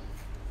 Peter.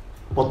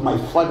 But my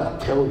Father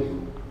tell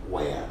you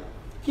where.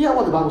 Hear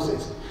what the Bible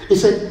says. He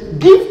said,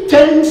 give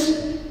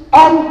thanks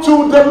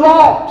unto the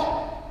Lord.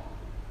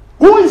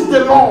 Who is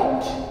the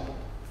Lord?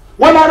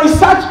 When I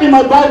researched in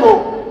my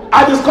Bible,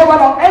 I discovered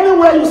that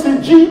anywhere you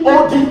see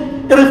G-O-D,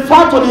 it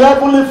refers to the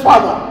Heavenly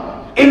Father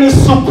in his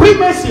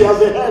supremacy as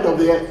the head of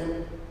the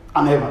earth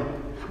and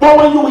heaven. But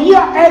when you hear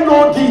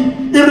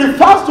L-O-D, it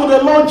refers to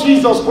the Lord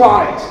Jesus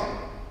Christ.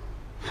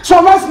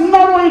 So let's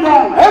narrow it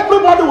down.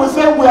 Everybody will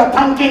say we are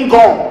thanking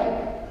God.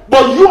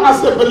 But you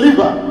as a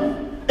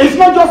believer, it's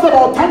not just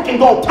about thanking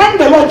God. Thank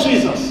the Lord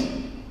Jesus.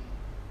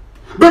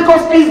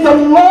 Because he's the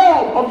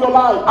Lord of your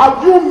life.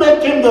 Have you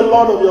made him the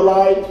Lord of your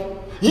life?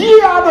 Ye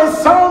are the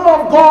Son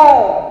of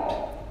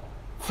God.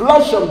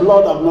 Flesh and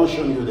blood have not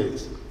shown you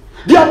this.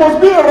 There must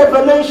be a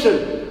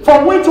revelation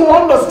for we to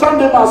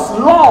understand him as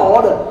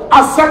Lord,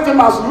 accept him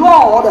as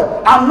Lord,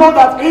 and know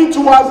that he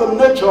too has the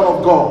nature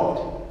of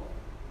God.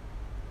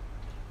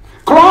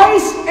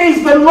 Christ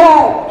is the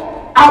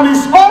Lord and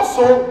is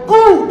also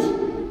good.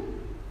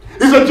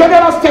 It's a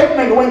general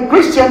statement when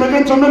Christians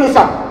begin to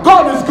minister.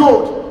 God is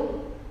good.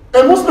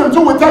 A Muslim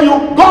too will tell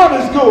you God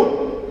is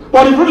good.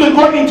 But if you really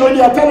go into it,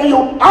 they are telling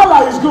you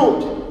Allah is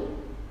good.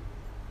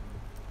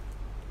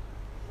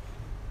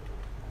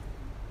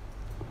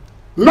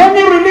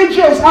 Many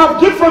religions have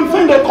different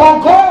things they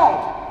call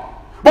God.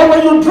 But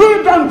when you drill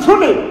it down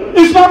truly,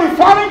 it's not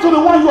referring to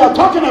the one you are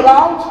talking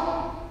about.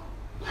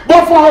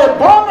 But for a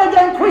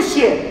born-again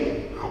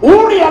Christian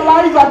who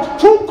realize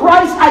that through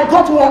Christ I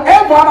got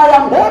whatever I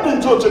am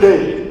holding to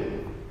today.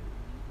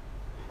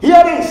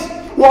 Here it is.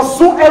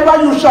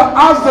 Whatsoever you shall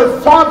ask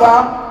the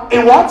Father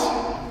in what?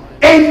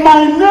 In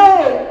my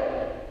name.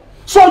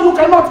 So you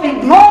cannot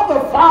ignore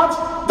the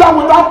fact that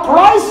without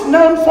Christ's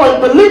name for a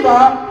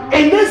believer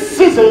in this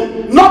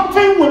season,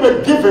 nothing will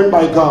be given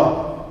by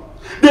God.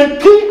 The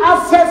key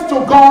access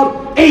to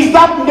God is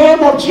that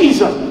name of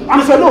Jesus.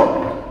 And he said, look,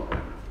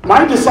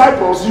 my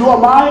disciples, you are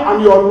mine,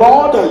 I'm your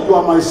Lord, you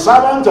are my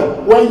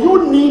servant. When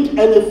you need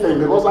anything,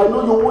 because I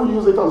know you won't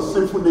use it on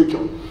sinful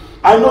nature.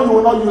 I know you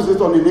will not use it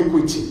on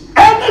iniquity.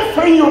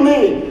 Anything you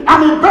need.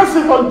 And he based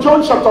it on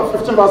John chapter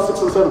 15 verse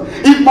 6 and 7.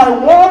 If my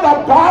word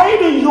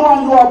abide in you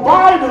and you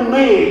abide in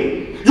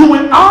me, you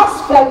will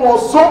ask for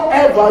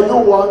whatsoever you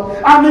want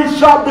and it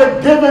shall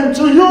be given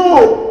to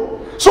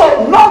you.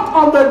 So knock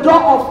on the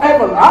door of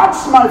heaven.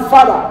 Ask my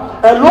Father.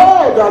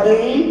 Hello,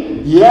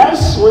 Daddy.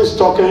 Yes, who is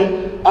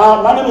talking?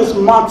 My name is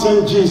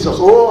Martin Jesus.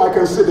 Oh, I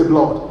can see the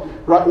blood.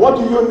 Right? What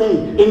do you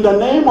need? In the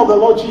name of the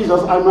Lord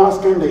Jesus, I'm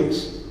asking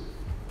this.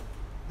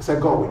 I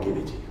said, God will give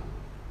it to you.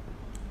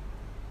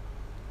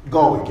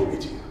 God will give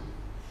it to you.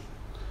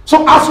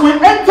 So as we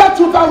enter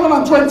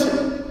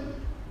 2020,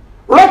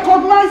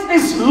 recognize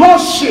his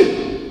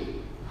lordship.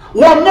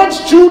 What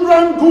makes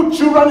children good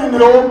children in the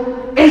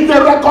home is they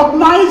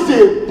recognize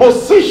the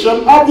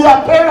position of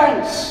their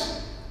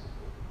parents.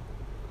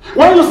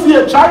 When you see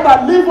a child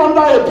that lives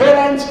under a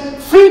parent,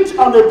 feed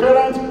on a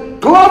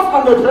parent, clothe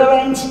on a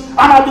parent, and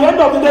at the end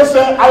of the day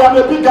say, I am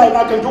a big guy and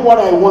I can do what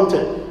I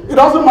wanted. It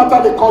doesn't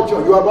matter the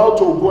culture. You are about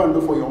to go and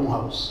look for your own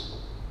house.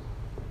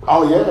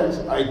 Oh yes,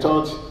 I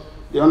thought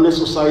the only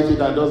society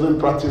that doesn't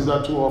practice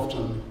that too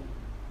often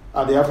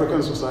are the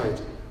African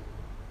society.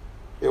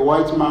 A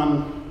white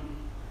man,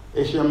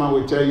 Asian man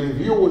will tell you, if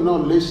you will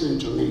not listen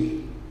to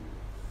me,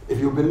 if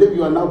you believe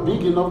you are now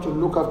big enough to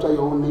look after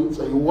your own needs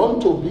and you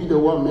want to be the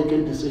one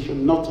making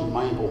decisions, not in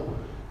my home,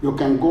 you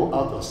can go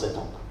out and set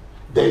up.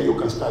 Then you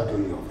can start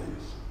doing your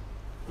things.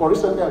 But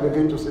recently I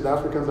began to see the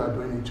Africans are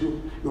doing it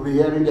too. You'll be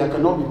hearing there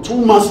cannot be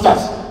two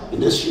masters in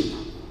this ship.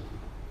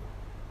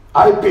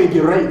 I pay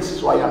the rent,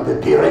 so I am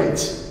the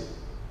parent.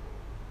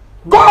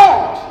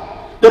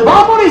 God! The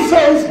Bible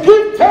says,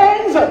 give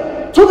thanks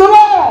to the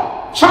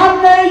Lord.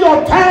 Channel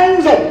your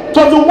thanks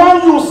to the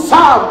one you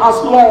serve as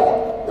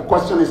Lord. The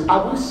question is,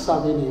 are we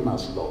serving him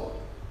as Lord?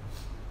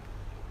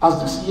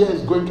 As this year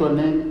is going to an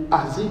end,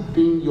 has he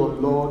been your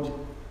Lord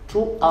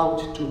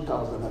throughout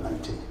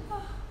 2019?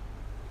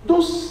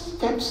 Those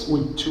steps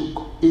we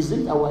took, is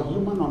it our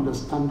human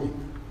understanding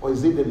or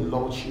is it the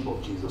Lordship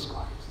of Jesus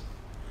Christ?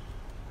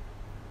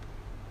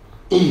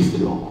 He is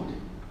the Lord.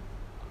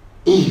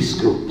 He is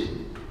good.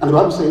 And the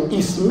Bible says,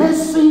 his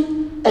mercy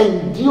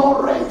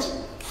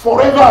endureth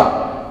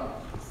forever.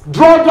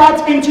 Draw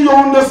that into your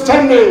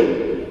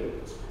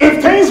understanding.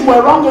 If things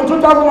were wrong in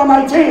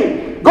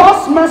 2019,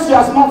 God's mercy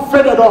has not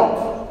faded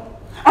off.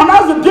 And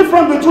that's the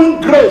difference between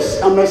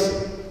grace and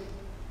mercy.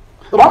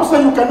 The Bible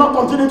says you cannot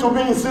continue to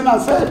be in sin and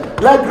say,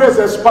 let grace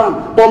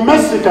expand. But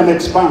mercy can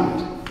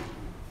expand.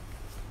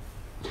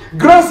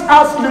 Grace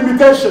has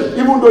limitation,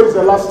 even though it's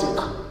elastic.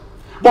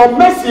 But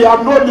mercy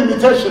has no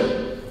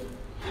limitation.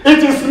 It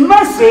is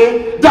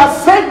mercy that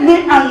saved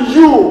me and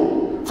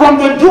you from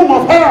the doom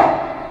of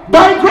hell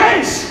by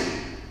grace.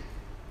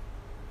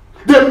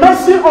 The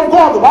mercy of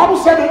God, the Bible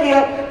said it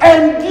here,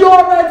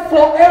 endureth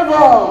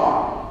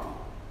forever.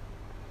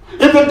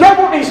 If the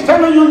devil is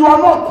telling you you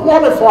are not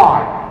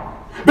qualified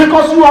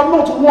because you have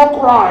not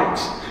walked right,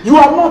 you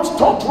have not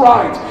taught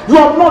right, you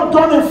have not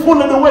done it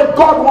fully the way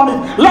God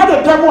wanted, let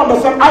the devil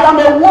understand, I am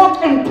a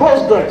work in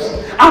progress.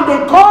 And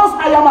because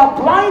I am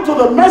applying to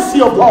the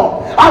mercy of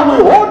God, I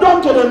will hold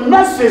on to the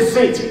mercy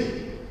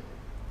seat.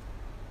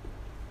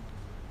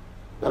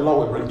 The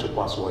Lord will bring to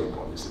pass what he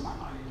promised in my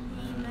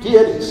life.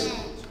 Hear this.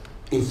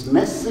 His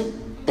mercy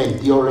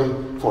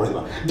enduring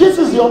forever. This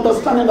is the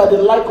understanding that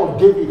the life of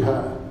David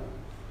had.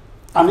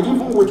 And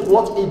even with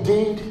what he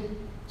did,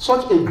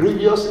 such a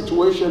grievous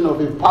situation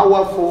of a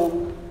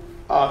powerful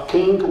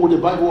king, who the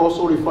Bible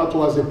also referred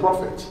to as a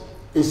prophet,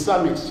 a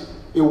psalmist,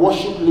 a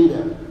worship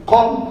leader,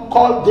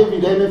 call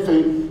David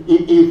anything,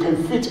 he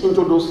can fit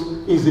into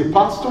those. He's a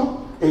pastor,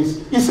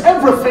 he's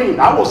everything.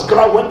 I was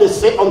glad when they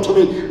say unto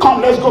me,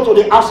 come, let's go to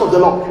the house of the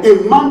Lord.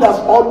 A man that's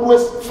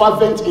always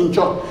fervent in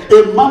church,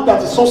 a man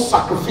that is so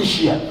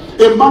sacrificial,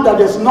 a man that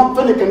there's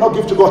nothing he cannot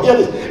give to God. Hear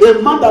this.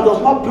 A man that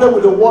does not play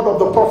with the word of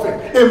the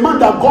prophet, a man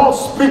that God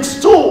speaks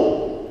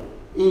to,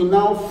 he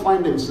now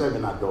finds himself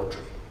in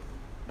adultery.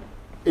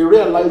 He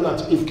realized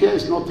that if care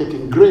is not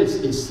taken, grace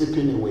is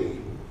slipping away.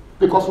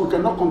 Because we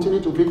cannot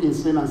continue to be in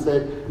sin and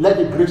say, let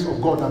the grace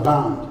of God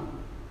abound.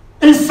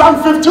 In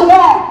Psalm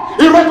 51,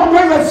 he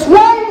recognizes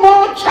one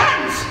more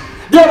chance.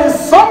 There is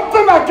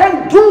something I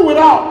can do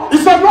without. He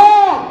said,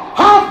 Lord,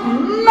 have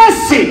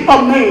mercy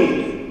on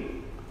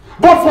me.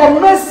 But for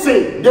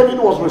mercy, David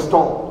was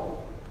restored.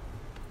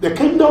 The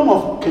kingdom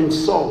of King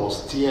Saul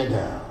was teared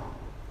down.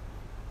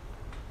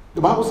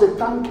 The Bible said,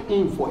 thank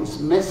him for his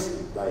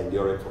mercy that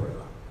endureth forever.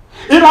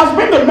 It has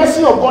been the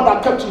mercy of God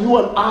that kept you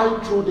and I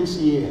through this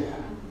year.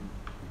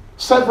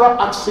 Several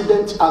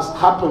accidents has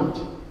happened.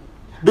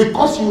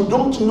 Because you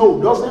don't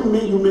know doesn't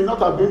mean you may not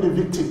have been the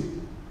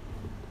victim.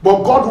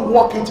 But God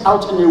worked it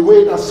out in a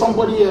way that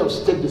somebody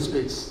else take the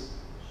space.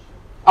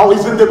 How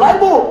is in the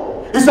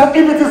Bible? He said,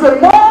 if it is a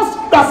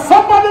must that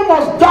somebody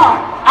must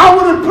die, I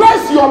will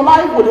replace your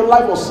life with the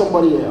life of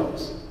somebody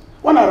else.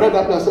 When I read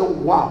that, I said,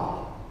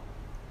 wow.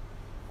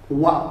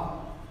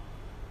 Wow.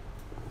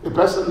 A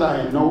person that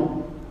I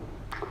know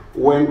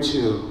went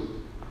to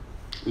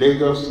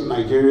Lagos,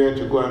 Nigeria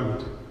to go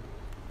and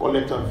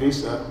collect a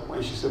visa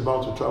when she's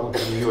about to travel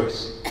to the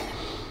US.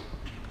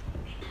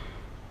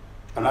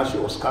 And as she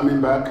was coming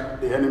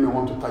back, the enemy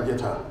wanted to target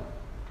her.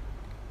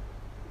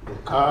 The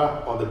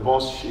car or the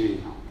bus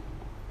she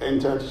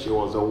entered, she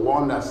was the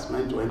one that's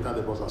meant to enter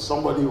the bus, and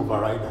somebody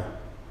override her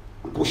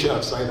and push her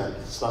aside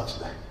and search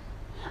there.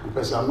 And the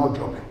person, I'm not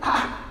dropping.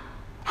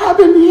 I've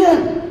been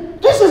here.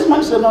 This is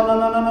my, say,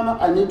 no,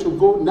 I need to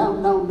go now.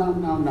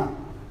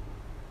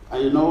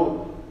 And you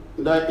know,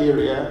 that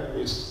area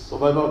is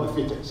survival of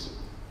the fittest.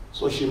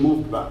 So she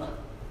moved back.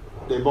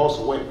 The boss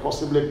went,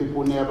 possibly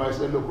people nearby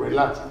said, look,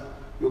 relax,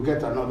 you'll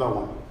get another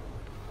one.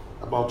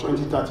 About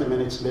 20-30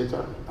 minutes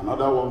later,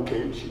 another one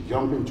came, she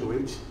jumped into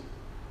it,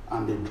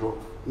 and they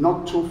drove.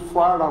 Not too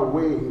far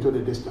away into the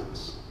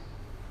distance.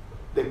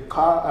 The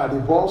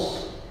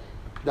boss,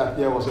 that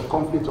there was a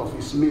conflict of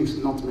his means,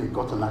 not me,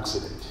 got an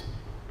accident.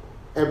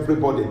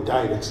 Everybody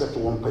died except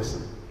one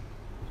person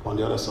on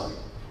the other side.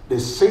 The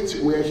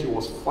seat where she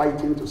was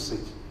fighting to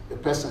sit, the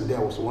person there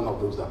was one of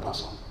those that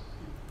passed on.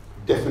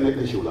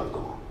 Definitely she would have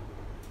gone.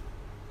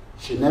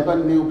 She never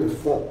knew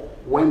before,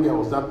 when there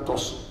was that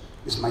tussle,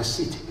 it's my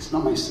seat, it's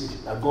not my seat,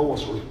 that God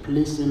was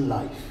replacing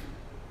life.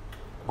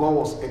 God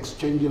was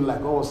exchanging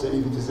life. God was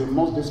saying, if it is a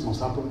must, this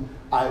must happen.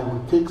 I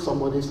will take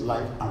somebody's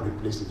life and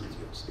replace it with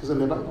yours.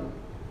 Isn't it the Bible?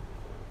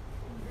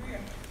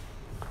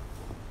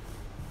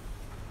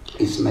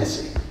 It's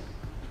mercy.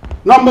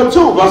 Number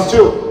 2, verse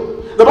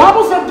 2. The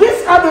Bible said,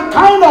 these are the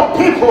kind of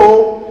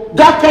people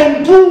that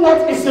can do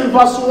what is in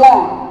verse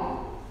 1.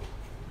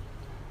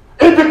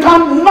 It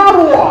becomes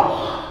narrower.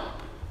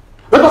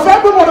 Because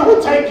everybody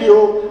will take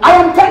you. I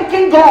am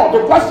thanking God.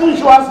 The question you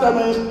should ask them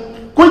is,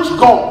 which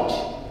God?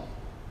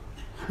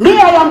 Me,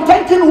 I am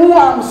thanking who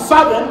I am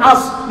serving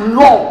as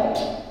Lord.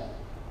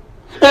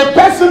 A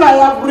person I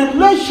have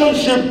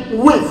relationship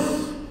with.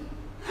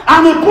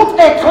 And he put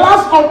a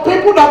class of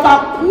people that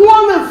are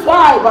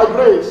qualified by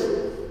grace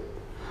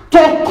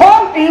to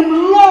call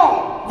him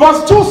Lord.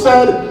 Verse 2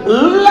 said,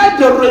 let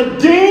the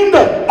redeemed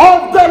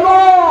of the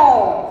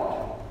Lord.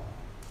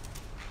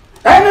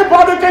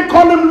 Anybody can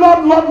call him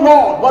Lord, Lord,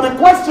 Lord. But the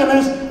question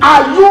is,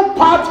 are you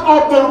part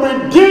of the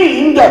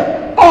redeemed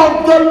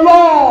of the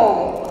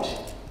Lord?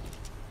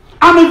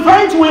 An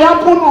event will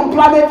happen on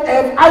planet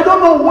Earth. I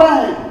don't know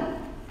when.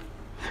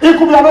 It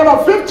could be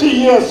another 50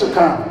 years to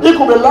come. It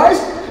could be less.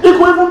 It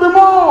could even be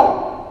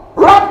more.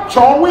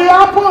 Rapture will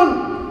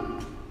happen.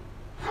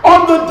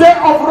 On the day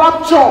of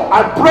rapture,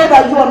 I pray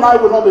that you and I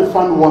will not be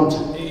found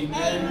wanting.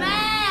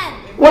 Amen.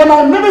 When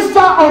I minister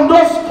on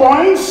those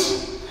points,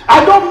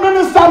 I don't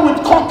minister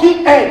with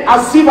cocky head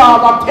as if I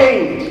have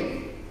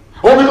attained.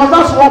 Oh, because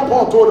that's what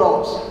Paul told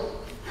us.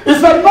 He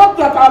said, not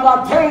that I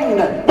have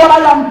attained, but I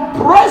am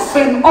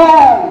pressing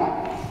on.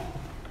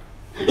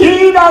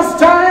 He that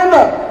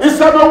stand, he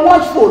said, be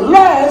watchful,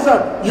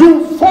 lest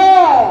you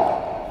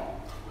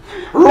fall.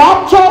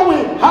 Rapture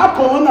will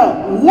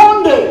happen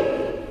one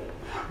day.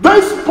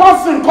 This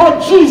person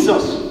called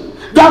Jesus,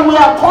 that we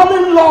are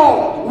calling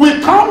Lord,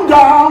 will come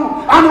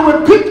down and he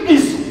will pick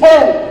his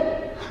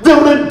own, the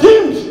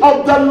redeemed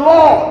of the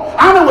Lord,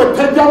 and he will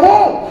take them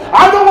all.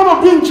 I don't want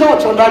to be in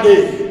church on that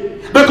day,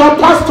 because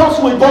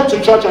pastors will go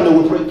to church and they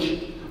will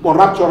preach, but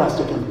rapture has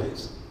taken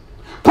place.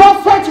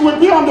 Prophets will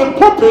be on the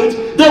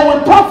pulpit, they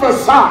will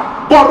prophesy,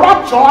 but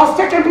rapture has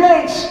taken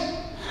place.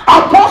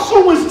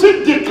 Apostle will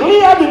still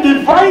declare the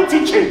divine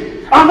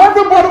teaching, and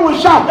everybody will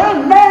shout,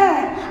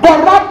 amen,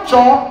 but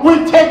rapture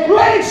will take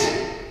place.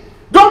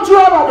 Don't you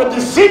ever be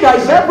deceived that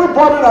is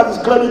everybody that is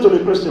claiming to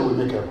be Christian will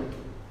make heaven.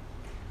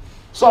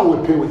 Some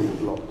will pay with their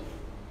blood.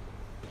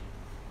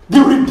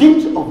 The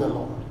redeemed of the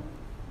Lord.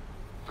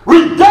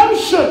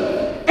 Redemption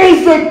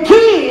is the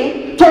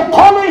key to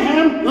calling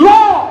him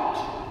Lord.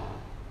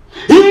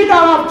 He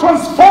that has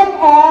transformed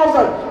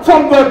us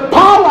from the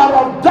power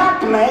of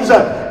darkness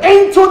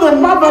into the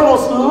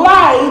marvelous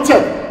light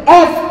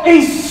of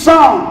his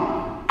Son.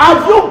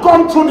 Have you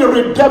gone through the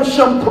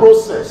redemption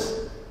process?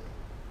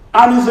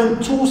 And it's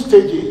in 2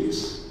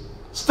 stages.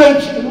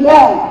 Stage 1,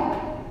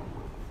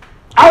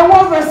 I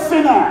was a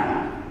sinner.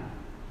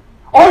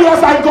 Oh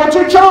yes, I go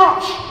to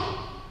church.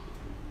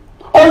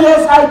 Oh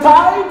yes, I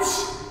tithe.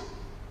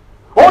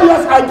 Oh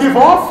yes, I give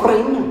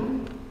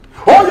offering.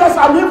 Oh yes,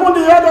 I'm even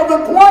the head of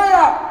the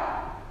choir.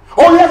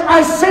 Oh yes,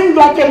 I sing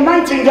like a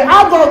nightingale.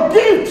 I got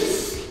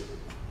gifts.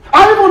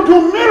 I even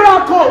do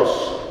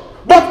miracles.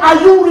 But are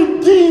you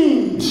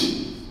redeemed?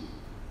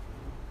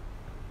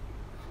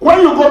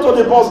 When you go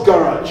to the bus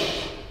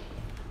garage,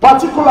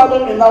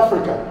 particularly in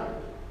Africa,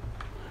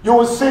 you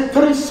will see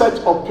 3 sets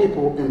of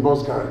people in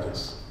bus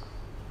garages.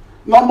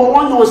 Number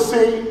 1, you will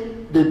see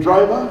the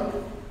driver.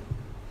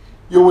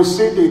 You will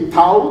see the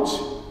tout,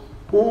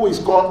 who is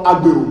called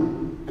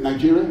Agberu in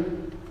Nigeria.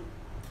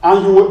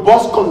 And you will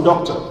bus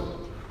conductor.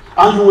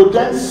 And you will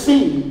then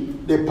see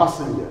the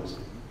passengers.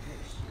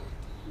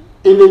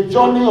 In a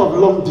journey of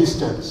long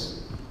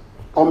distance,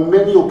 on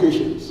many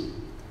occasions,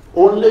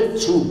 only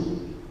 2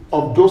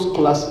 of those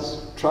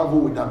classes travel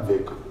with that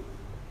vehicle.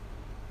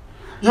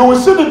 You will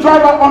see the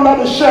driver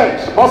under the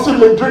shed,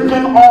 possibly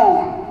drinking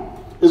on.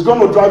 He's going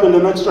to drive in the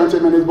next 20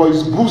 minutes, but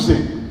he's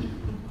boozing,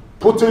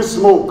 putting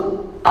smoke.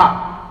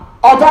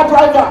 Other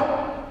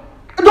driver,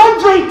 don't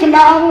drink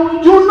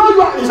now. You know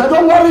you are. He said,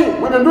 don't worry,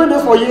 we've been doing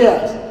this for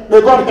years.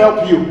 May God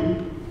help you.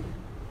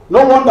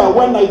 No wonder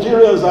when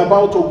Nigerians are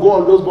about to go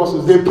on those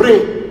buses, they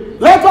pray.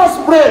 Let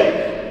us pray.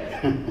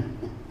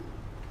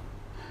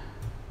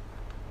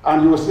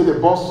 And you will see the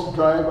bus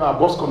driver,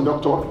 bus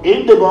conductor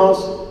in the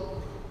bus.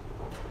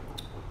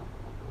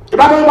 And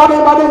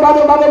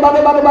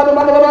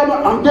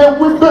they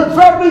will be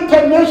very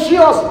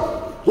tenacious.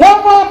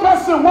 One more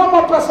person,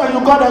 you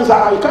got there and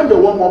say, you can't be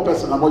one more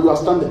person, but you are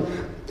standing.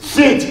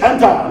 Seat,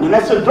 enter. And the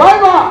next says,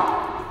 driver,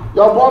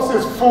 your bus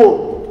is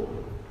full.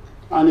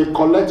 And he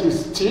collects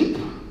his tip.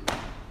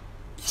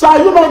 So are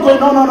you not going,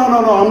 no,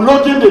 I'm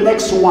loading the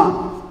next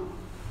one.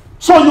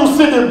 So you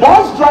see the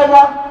bus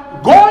driver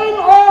going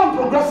on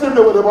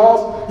progressively with the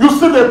bus. You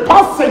see the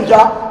passenger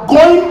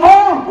going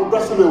on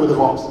progressively with the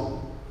bus.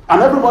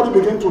 And everybody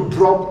begin to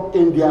drop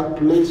in their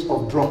place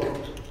of dropping.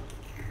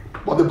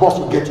 But the bus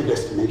will get to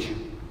destination.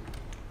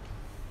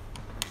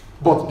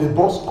 But the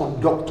bus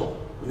conductor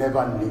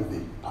never leave the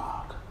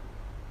park.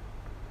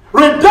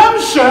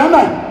 Redemption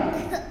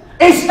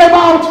is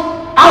about,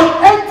 I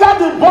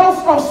enter the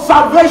bus of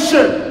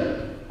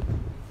salvation.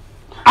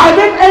 I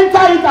didn't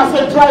enter it as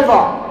a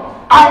driver.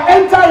 I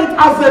enter it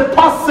as a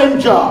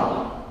passenger.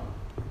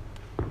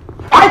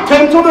 I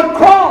came to the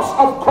cross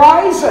of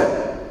Christ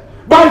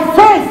by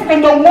faith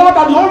in the word,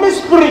 and the Holy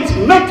Spirit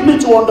make me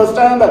to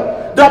understand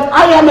that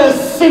I am a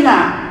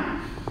sinner.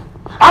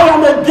 I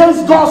am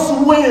against God's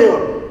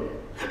will.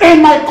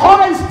 In my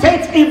current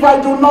state, if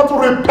I do not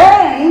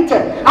repent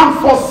and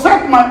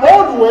forsake my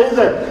old ways,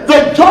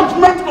 the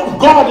judgment of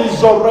God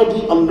is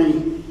already on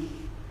me.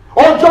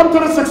 Oh, John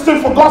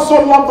 3:16, for God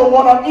so loved the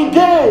world and he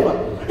gave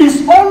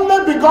his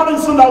only begotten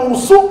Son, that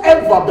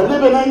whosoever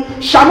believe in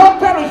him shall not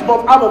perish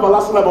but have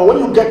everlasting life. But when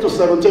you get to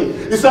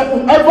 17, he said,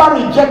 whoever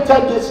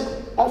rejected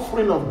this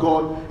offering of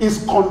God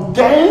is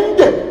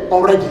condemned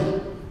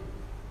already.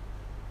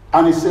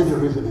 And he said the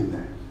reason in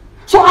there.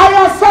 So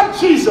I accept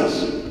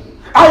Jesus.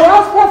 I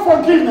ask for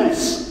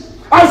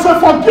forgiveness. I say,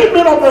 forgive me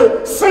of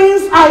the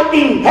sins I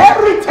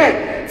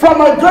inherited from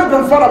my great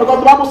grandfather, because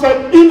the Bible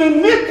said, in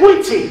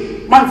iniquity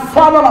my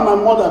father and my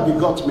mother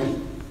begot me.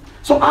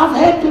 So I've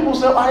heard people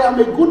say, I am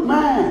a good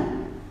man.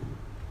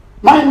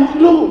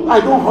 Look, I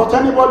don't hurt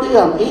anybody.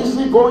 I'm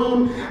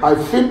easygoing. I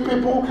feed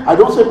people. I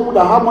don't say people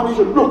that have money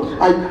look.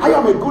 I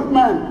am a good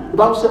man. The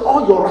Bible says,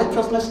 all your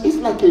righteousness is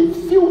like a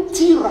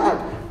filthy rag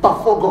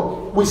before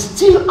God. We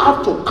still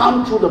have to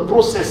come through the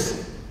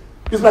process.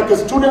 It's like a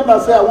student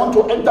that says, I want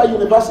to enter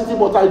university,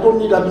 but I don't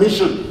need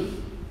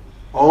admission.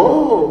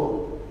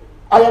 Oh,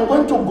 I am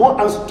going to go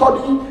and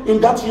study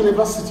in that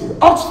university,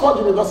 Oxford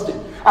University.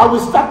 I will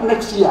start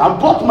next year. I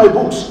bought my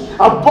books.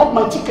 I bought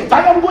my ticket.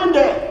 I am going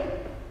there.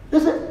 They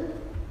say,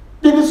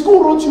 did the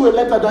school wrote you a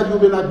letter that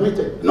you've been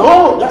admitted?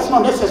 No, that's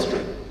not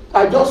necessary.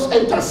 I just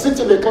enter, sit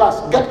in the class,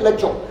 get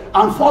lecture,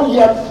 and 4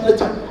 years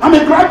later, I'm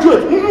a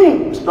graduate.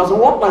 It doesn't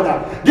work like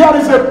that. There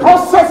is a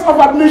process of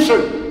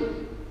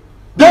admission.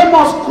 They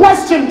must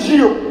question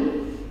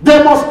you.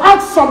 They must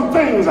ask some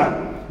things.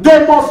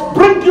 They must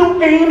bring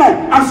you in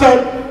and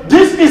say,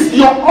 this is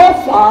your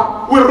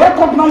offer. We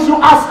recognize you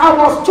as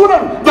our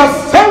student. The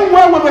same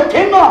way with the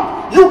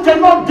kingdom. You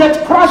cannot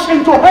get crashed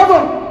into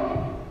heaven.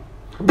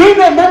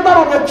 Being a member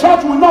of the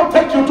church will not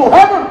take you to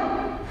heaven.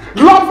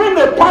 Loving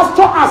the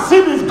pastor as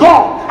if he's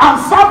God and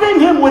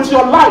serving him with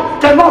your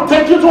life cannot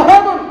take you to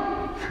heaven.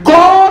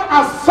 God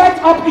has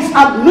set up his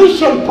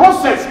admission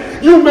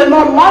process. You may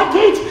not like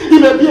it. It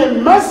may be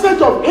a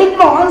message of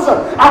ignorance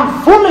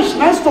and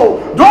foolishness to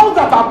those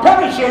that are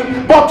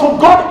perishing, but to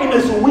God in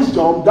his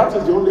wisdom, that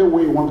is the only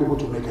way you want people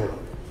to make heaven.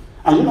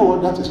 And you know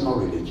what? That is not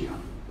religion.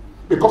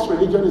 Because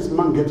religion is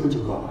man getting to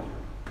God.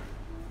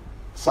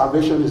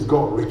 Salvation is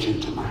God reaching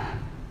to man.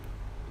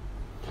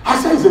 I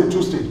say it's in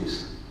 2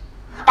 stages.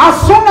 As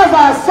soon as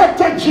I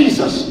accepted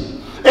Jesus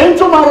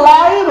into my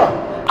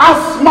life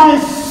as my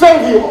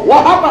Savior,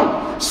 what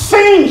happened?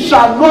 Sin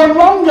shall no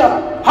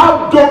longer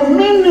have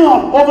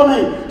dominion over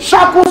me.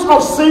 Shackles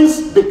of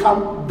sins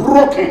become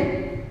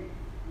broken.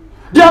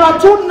 There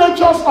are 2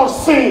 natures of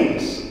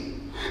sins.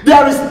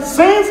 There is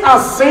sins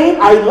as sin,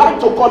 I like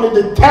to call it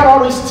the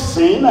terrorist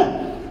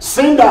sin.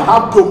 Sin that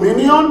have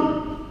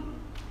dominion.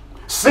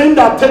 Sin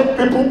that take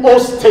people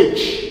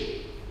hostage.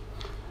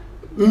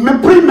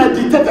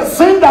 Premeditated,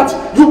 saying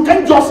that you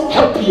can't just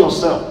help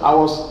yourself. I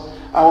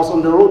was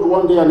on the road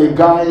one day and a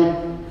guy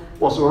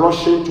was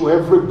rushing to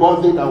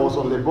everybody that was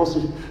on the bus.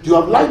 You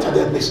have lighted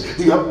this.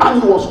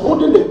 And he was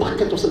holding a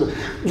packet of cigarettes.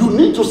 You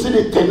need to see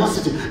the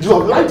tenacity. You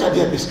have lighted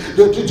this.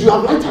 Do you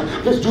have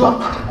lighted this? Do you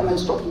have? And I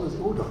stopped and I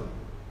said, hold on.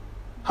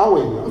 How are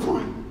you? I'm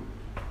fine.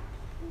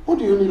 What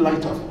do you need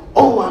lighter for?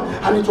 Oh,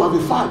 I need to have a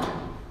fag.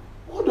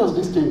 What does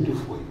this thing do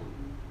for you?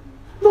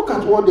 Look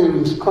at what they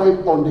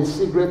inscribe on the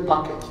cigarette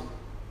packet.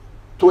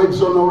 To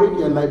exonerate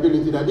their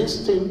liability, that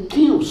this thing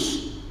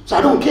kills. So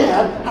I don't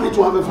care. I need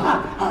to have a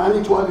fag. I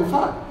need to have a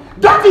fag.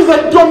 That is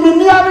a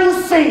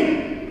domineering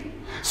sin.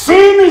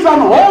 Sin is an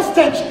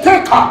hostage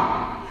taker.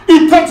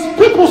 It takes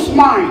people's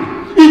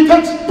mind. It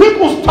takes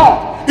people's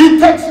thought. It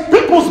takes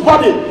people's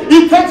body.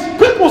 It takes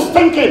people's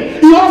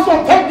thinking. It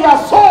also takes their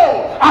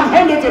soul and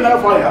hand it in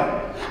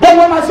hellfire. But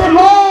when I say,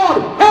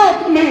 Lord,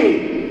 help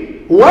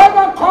me,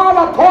 whoever call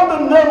upon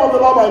the name of the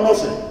Lord by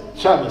mercy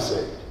shall be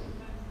saved.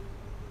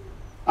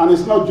 And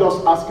it's not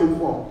just asking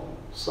for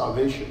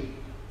salvation.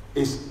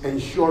 It's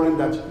ensuring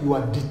that you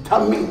are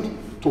determined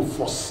to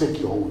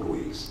forsake your old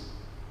ways.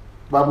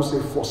 The Bible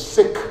says,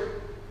 forsake.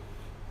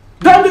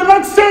 Then the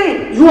next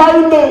thing, you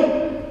are in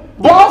the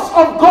bus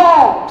of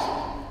God.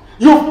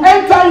 You've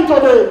entered into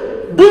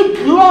the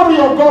big glory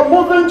of God,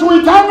 moving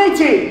to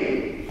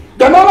eternity.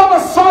 Then all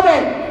of a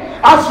sudden,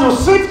 as you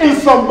sit in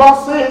some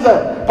buses,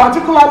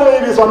 particularly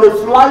if it's on the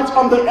flight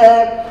on the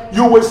air,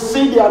 you will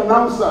see the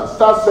announcer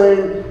start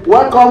saying,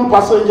 welcome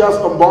passengers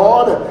on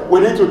board.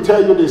 We need to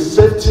tell you the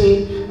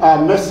safety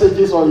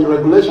messages or the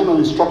regulation or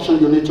instruction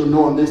you need to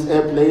know on this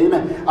airplane.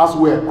 As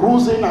we're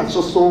cruising at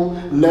so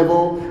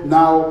level,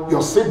 now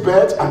your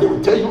seatbelt, and they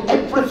will tell you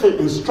everything.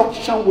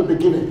 Instruction will be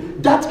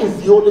given. That is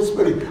the Holy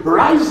Spirit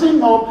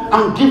rising up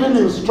and giving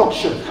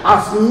instruction.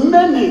 As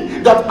many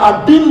that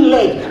are being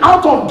led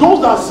out of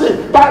those that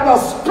say, by the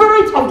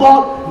Spirit of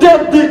God, they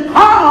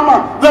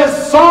become the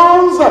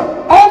sons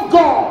of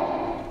God.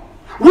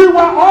 We were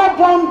all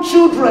born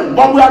children,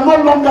 but we are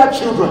no longer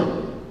children.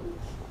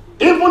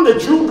 Even the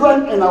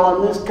children in our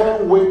midst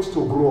can't wait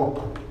to grow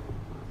up.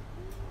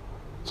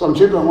 Some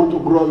children want to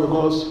grow up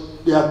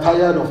because they are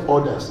tired of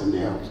orders in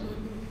the house.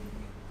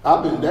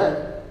 I've been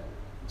there.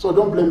 So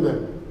don't blame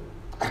them.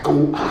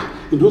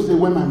 In those days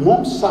when my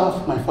mom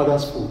served my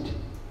father's food,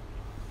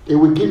 they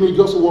would give me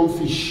just one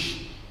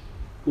fish.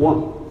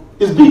 One.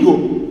 It's big,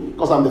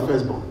 because I'm the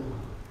firstborn.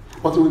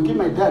 But he would give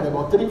my dad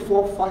about 3,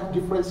 4, 5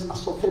 different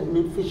assorted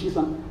meat fishes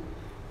and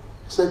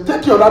said,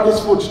 take your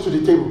daddy's food to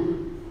the table.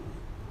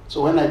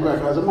 So when I go,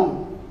 I said,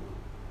 Mom,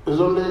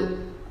 there's only,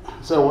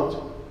 I said, what?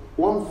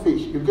 One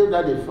fish. You gave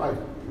daddy 5.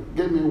 You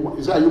gave me 1.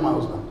 He said, are you my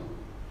husband?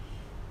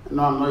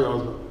 No, I'm not your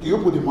husband. Do you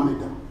put the money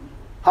down?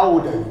 How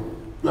old are you?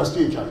 You are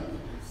still a child.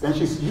 Then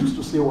she used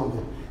to say one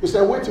thing. He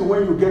said, wait till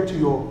when you get to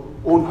your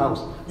own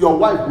house. Your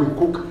wife will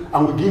cook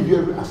and will give you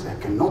everything. I said,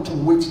 I cannot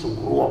wait to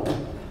grow up.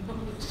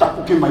 Start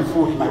cooking my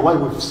food. My wife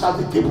will serve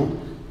the table.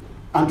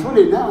 And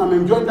truly now I'm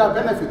enjoying that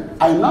benefit.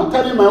 I'm now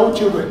telling my own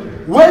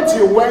children, wait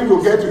till when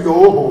you get to your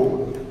own home,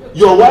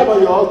 your wife or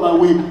your husband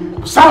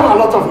will serve a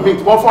lot of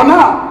meat. But for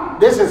now,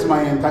 this is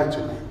my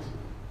entitlement.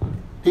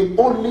 The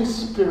Holy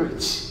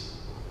Spirit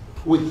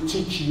will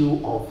teach you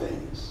all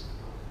things.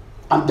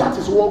 And that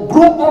is what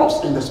grows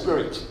us in the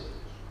spirit.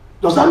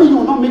 Does that mean you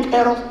will not make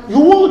errors? You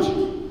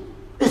would.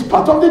 It's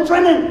part of the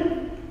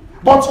training.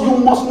 But you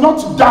must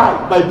not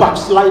die by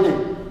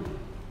backsliding.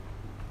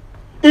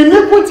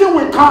 Iniquity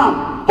will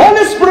come.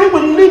 Holy Spirit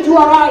will lead you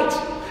aright.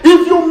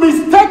 If you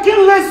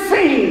mistakenly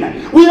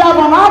sin, we have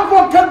an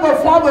advocate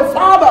before the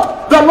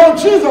Father, the Lord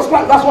Jesus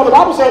Christ. That's what the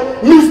Bible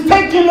said.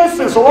 Mistakenly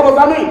sin. So what does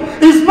that mean?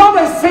 It's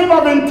not a sin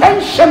of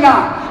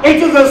intentional.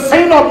 It is a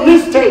sin of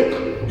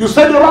mistake. You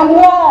said the wrong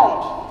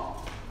word.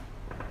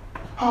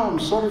 Oh, I'm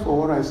sorry for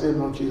what I said,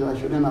 Lord Jesus. I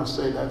shouldn't have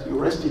said that. You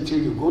rest it till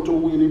you go to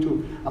who you need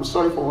to. I'm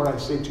sorry for what I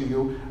said to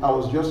you. I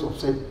was just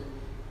upset.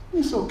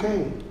 It's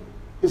okay.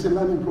 It's a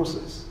learning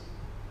process.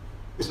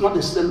 It's not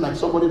the same like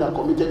somebody that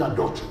committed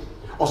adultery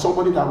or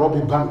somebody that robbed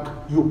a bank.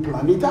 You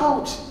plan it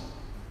out.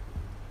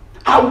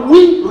 Are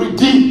we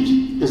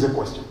redeemed? Is the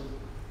question.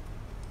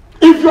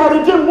 If you are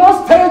redeemed,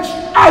 what stage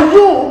are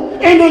you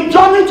in the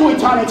journey to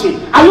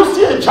eternity? Are you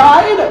still a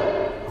child?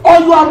 Or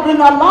you have been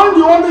allowing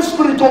the Holy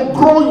Spirit to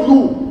grow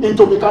you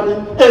into becoming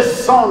a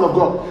son of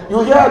God?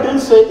 You hear I didn't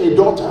say a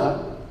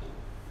daughter.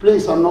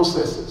 Please, I'm not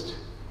sexist.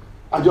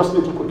 I just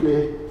need to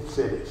quickly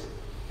say this.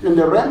 In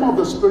the realm of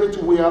the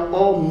spirit, we are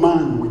all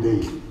man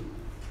within.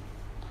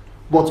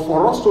 But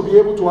for us to be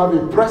able to have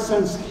a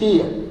presence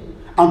here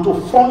and to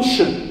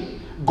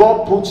function,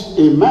 God puts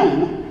a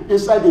man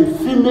inside a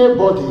female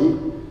body,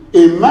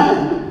 a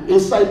man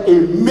inside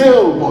a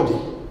male body.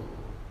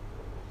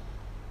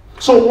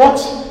 So what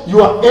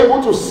you are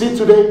able to see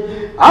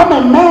today, I'm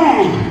a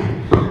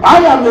man, I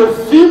am a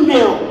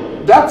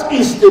female. That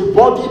is the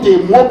body,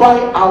 the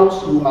mobile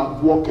house you are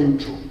walking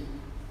through.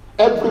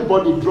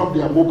 Everybody dropped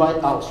their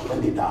mobile house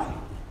when they die.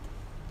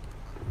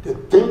 The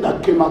thing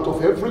that came out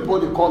of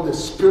everybody called the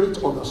spirit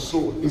of the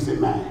soul is a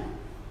man.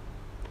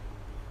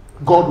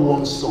 God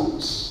wants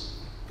sons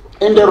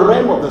in the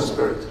realm of the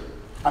spirit.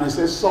 And he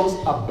says, sons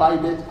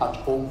abideth at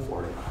home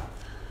forever.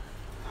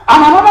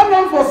 And another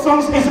name for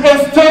sons is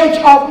a stage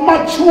of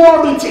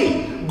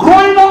maturity,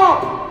 growing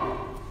up.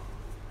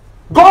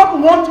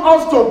 God wants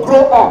us to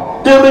grow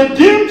up. The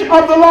redeemed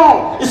of the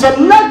Lord. He said,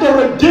 let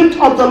the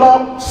redeemed of the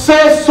Lord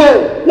say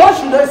so. What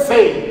should they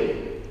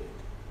say?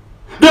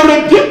 The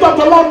redeemed of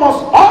the Lord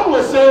must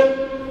always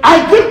say,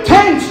 I give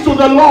thanks to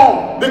the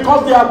Lord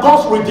because they are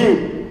God's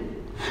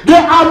redeemed. They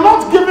are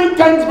not giving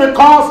thanks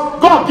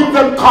because God gave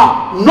them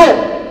car.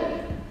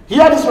 No.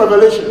 Hear this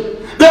revelation.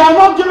 They are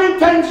not giving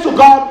thanks to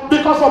God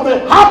because of the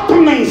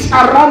happenings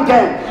around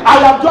them. I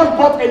have just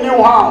bought a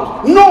new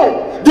house.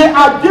 No, they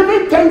are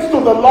giving thanks to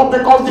the Lord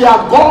because they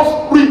are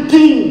God's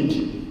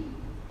redeemed.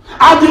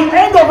 At the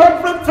end of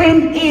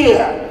everything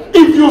here,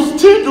 if you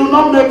still do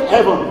not make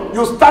heaven,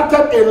 you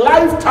started a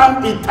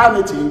lifetime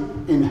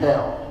eternity in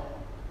hell.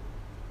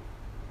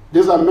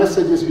 These are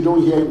messages you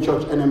don't hear in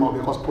church anymore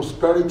because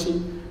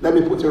prosperity, let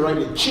me put it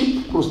right,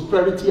 cheap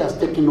prosperity has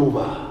taken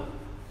over.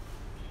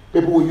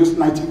 People will use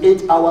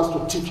 98 hours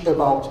to teach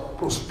about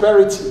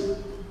prosperity.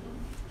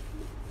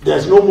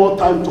 There's no more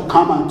time to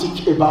come and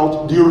teach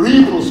about the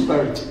real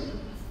prosperity.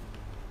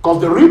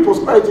 Because the real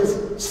prosperity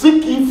is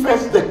seek ye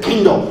first the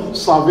kingdom,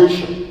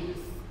 salvation.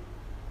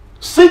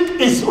 Seek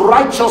his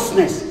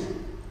righteousness.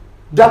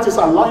 That is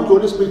allowing the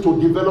Holy Spirit to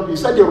develop. He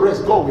said the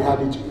rest, God will add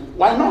it to you.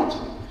 Why not?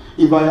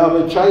 If I have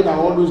a child, I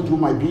always do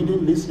my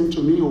bidding, listen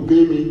to me,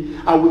 obey me.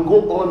 I will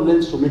go all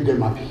lengths to make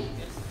them happy.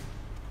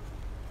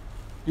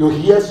 You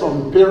hear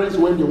some parents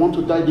when they want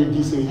to die, they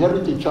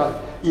disinherit a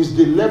child. It's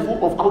the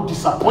level of how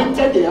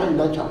disappointed they are in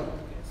that child.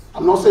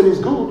 I'm not saying it's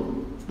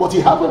good, but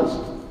it happens.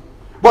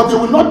 But they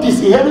will not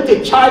disinherit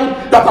a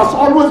child that has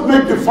always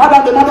made the father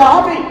and the mother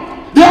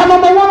happy. They are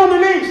number one on the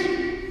list.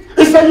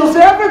 He said, you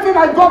say everything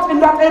I got in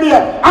that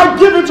area, I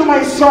give it to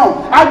my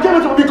son. I give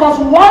it to because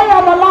while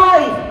I'm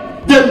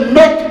alive, they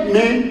make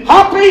me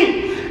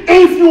happy.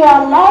 If you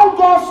allow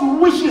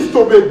God's wishes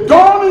to be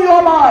done in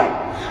your life,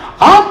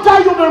 after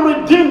you've been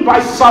redeemed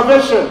by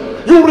salvation,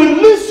 you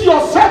release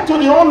yourself to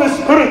the Holy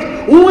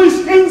Spirit who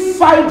is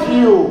inside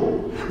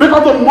you.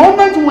 Because the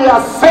moment we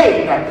are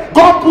saved,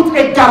 God put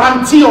a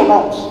guarantee on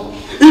us.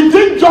 He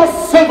didn't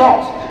just save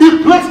us.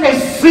 He placed a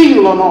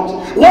seal on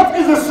us. What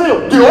is the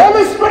seal? The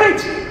Holy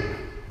Spirit.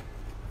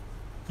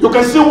 You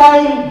can see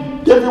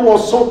why David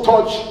was so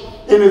touched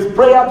in his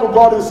prayer to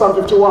God in Psalm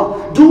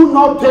 51. Do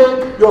not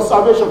take your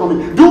salvation from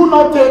me. Do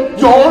not take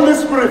your Holy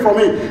Spirit from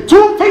me.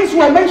 Two things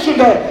were mentioned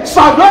there.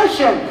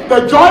 Salvation,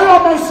 the joy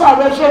of my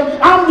salvation,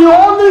 and the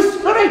Holy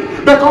Spirit.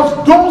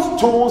 Because those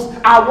tools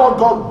are what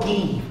God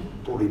gives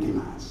to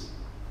redeem us.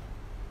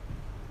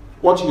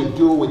 What you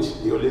do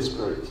with the Holy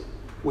Spirit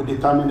will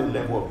determine the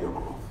level of your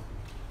growth.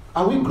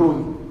 Are we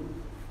growing?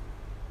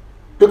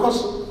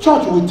 Because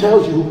church will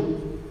tell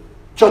you,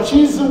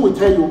 churchism will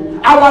tell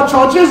you, our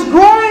church is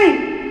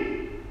growing.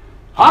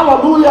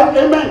 Hallelujah,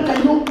 amen.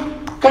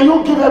 Can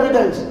you give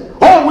evidence?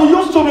 Oh, we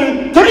used to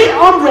be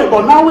 300,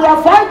 but now we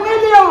are 5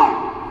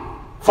 million.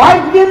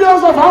 5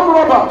 millions of armed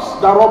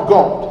robbers that rob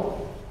God.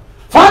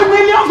 5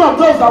 millions of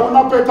those that will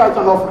not pay tithe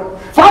and offering.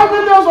 5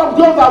 millions of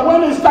those that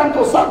when it's time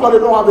to serve God, they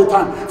don't have the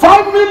time.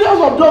 5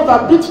 millions of those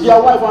that beat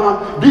their wife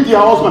and beat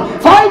their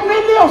husband. 5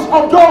 millions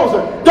of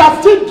those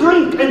that still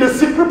drink in the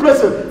secret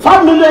places.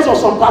 5 millions of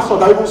some pastors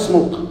that even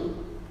smoke.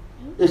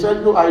 He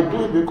said, no, I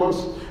do it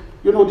because,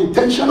 the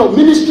tension of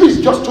ministry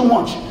is just too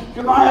much.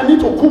 I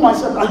need to cool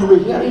myself. And you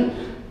were hearing,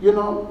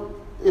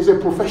 it's a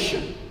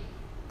profession.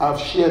 I've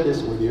shared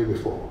this with you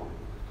before.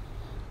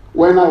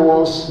 When I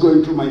was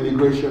going through my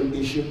immigration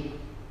issue,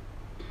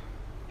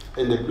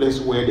 in the place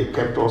where they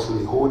kept us in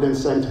the holding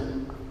center,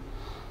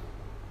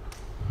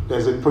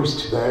 there's a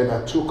priest there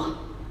that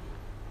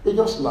he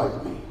just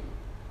liked me.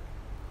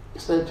 He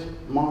said,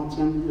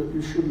 Martin,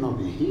 you should not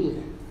be here.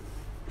 You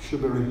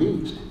should be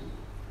released.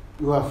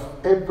 You have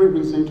every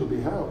reason to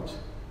be held.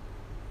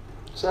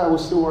 So I will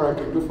see what I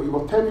can do for you,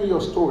 but tell me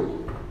your story.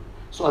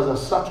 So as I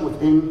sat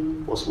with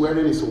him, was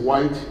wearing his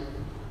white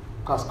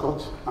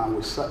casket, and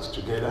we sat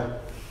together,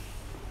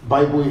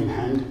 Bible in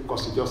hand,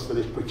 because he just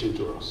finished preaching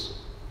to us.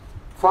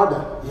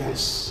 Father,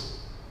 yes.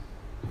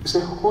 He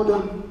said, hold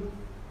on.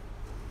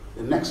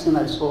 The next thing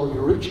I saw, you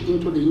reached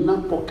into the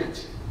inner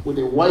pocket with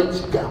a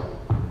white gown.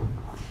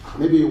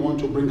 Maybe you want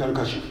to bring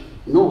handkerchief.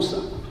 No,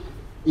 sir.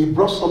 He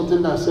brought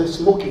something that said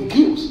smoking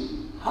kills.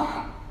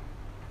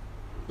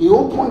 He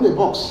opened the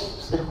box.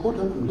 He said, hold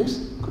on,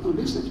 listen. Come on,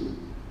 listen to me.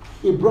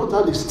 He brought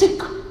out a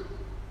stick.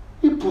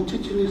 He put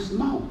it in his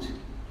mouth.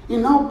 He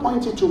now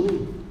pointed to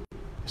me.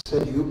 He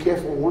said, do you care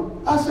for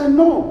one? I said,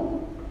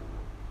 no.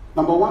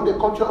 Number one, the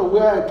culture of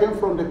where I came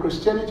from, the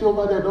Christianity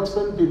over there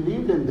doesn't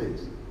believe in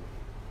this.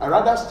 I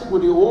rather stick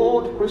with the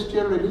old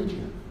Christian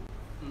religion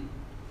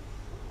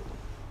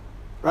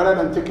rather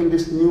than taking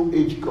this new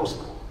age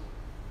gospel.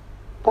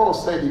 Paul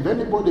said, if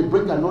anybody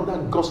bring another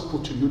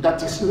gospel to you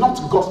that is not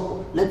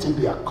gospel, let him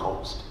be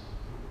accursed.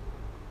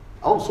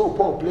 Also,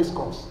 Paul plays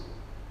curse.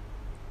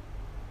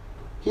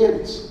 Here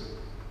it is.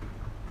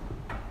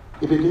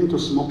 He began to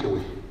smoke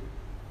away.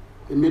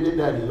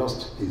 Immediately I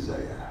lost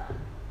desire.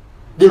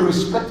 The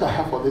respect I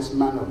have for this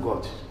man of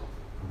God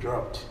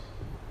dropped.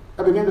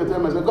 I began to tell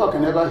myself, God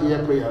can never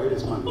hear prayer with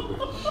this man of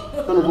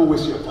God. Don't even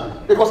waste your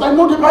time. Because I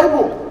know the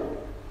Bible.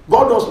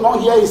 God does not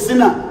hear a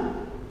sinner.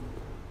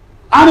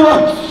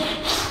 Anyway,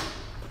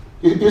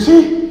 you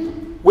see,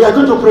 we are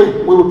going to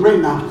pray. We will pray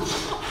now.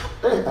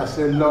 I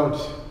said, Lord,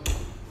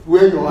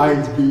 where your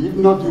eyes be, if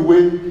not the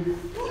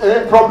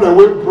way, problem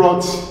we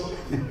brought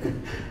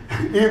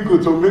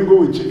eagle to mingle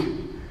with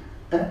chicken.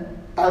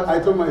 I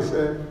told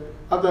myself,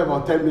 after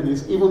about 10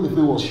 minutes, even the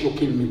thing was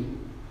shocking me.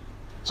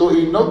 So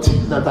he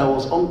noticed that I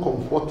was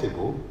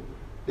uncomfortable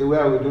the way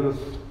I would do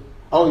this.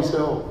 Oh, he said,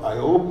 oh, I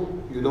hope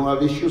you don't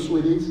have issues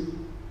with this.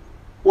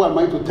 Who am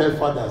I to tell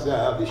Father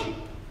I have issues?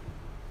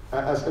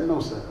 I said, no,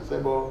 sir. I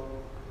said, well,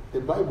 the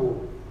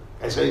Bible,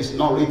 I said, it's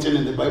not written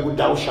in the Bible,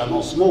 thou shalt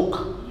not smoke.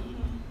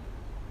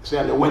 I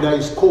said, the weather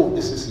is cold.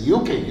 This is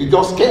UK. You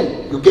just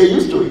came. You get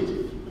used to it.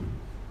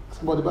 I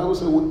said, but the Bible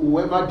says,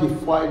 whoever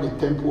defy the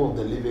temple of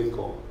the living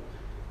God.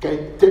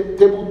 Okay,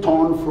 table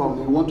turn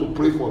from, you want to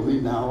pray for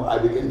me now, I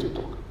begin to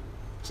talk.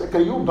 I said,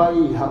 can you buy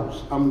a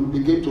house and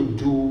begin to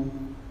do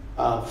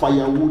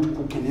firewood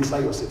cooking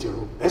inside your sitting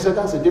room? I said,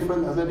 that's a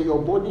different. I said,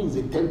 your body is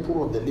a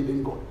temple of the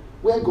living God.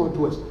 Where God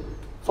dwells.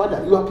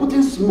 Father, you are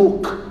putting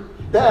smoke.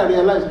 Then I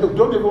realized, look,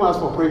 don't even ask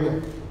for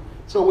prayer.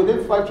 So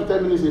within 5 to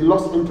 10 minutes, he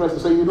lost interest.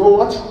 He said, you know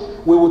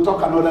what? We will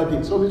talk another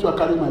day. So me too, I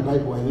carried my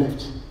Bible and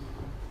left.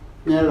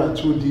 Nearer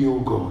to thee, O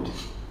God.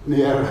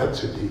 Nearer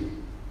to thee.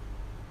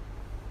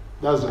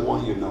 That's the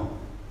one you know.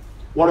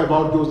 What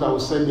about those that will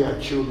send their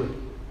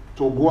children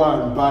to go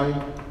and buy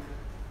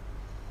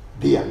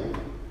beer?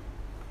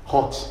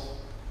 Hot.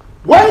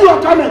 When you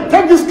are coming,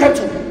 take this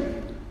kettle.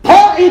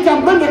 Pour it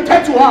and bring the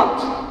kettle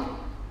out.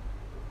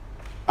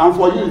 And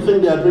for you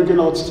think they are drinking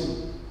hot tea.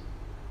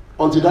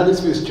 Until daddy's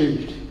face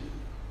changed.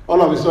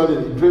 All of a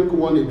sudden, he drink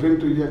one, he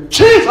drink two, he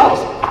Jesus!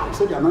 He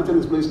said the anointing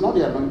is placed. Not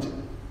the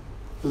anointing.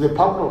 It's the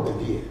power of the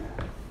beer.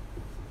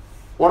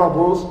 What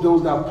about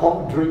those that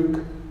pour, drink,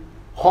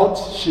 hot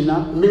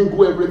shina,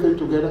 mingle everything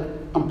together,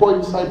 and pour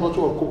inside a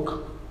bottle of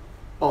Coke?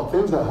 Oh,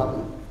 things are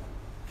happening.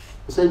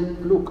 He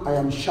said, look, I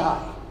am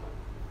shy.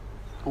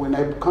 When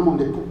I come on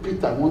the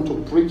pulpit, I want to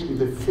preach in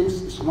the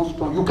face. It's not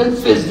strong. You can't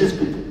face these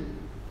people.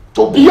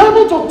 To be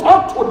able to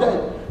talk to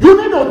them,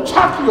 you need to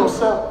check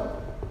yourself.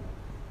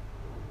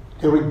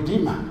 The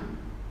Redeemer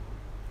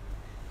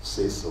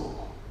says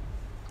so.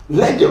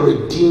 Let the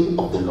redeemed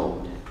of the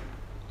Lord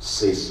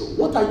say so.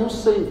 What are you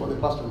saying for the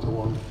past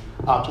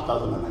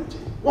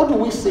 2019? What do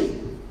we say?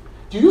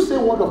 Do you say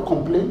word of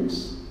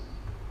complaints?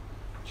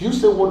 Do you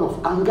say word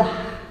of anger?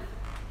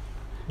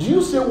 Do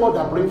you say word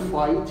that bring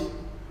fight?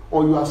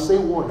 Or you are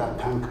saying word that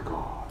thank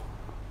God?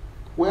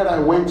 Where I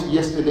went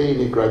yesterday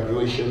in a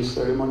graduation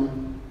ceremony,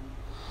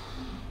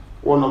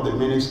 one of the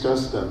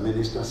ministers,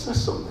 said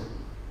something.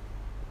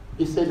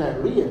 He said, I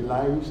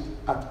realized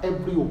at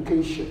every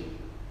occasion,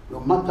 no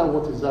matter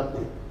what is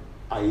happening,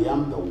 I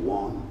am the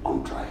one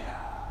on trial.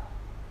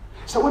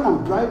 So when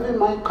I'm driving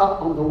my car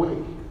on the way,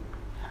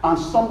 and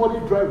somebody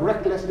drive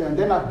recklessly and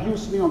then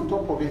abuse me on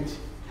top of it,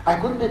 I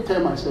quickly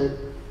tell myself,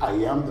 I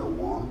am the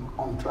one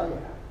on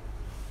trial.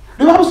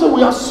 The Bible says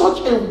we have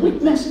such a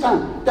witness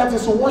stand that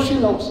is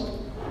washing us.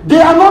 They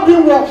are not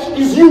being washed,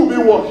 it's you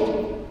being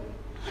washed.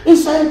 He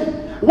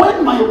said,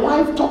 when my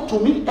wife talked to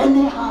me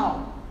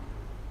anyhow,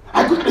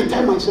 I quickly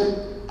tell myself,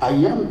 I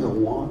am the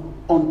one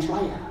on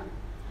trial.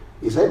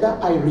 It's either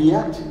I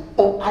react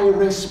or I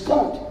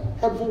respond.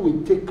 Heaven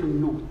will take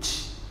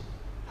note.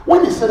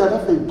 When he said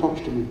that thing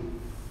touched me,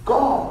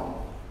 God,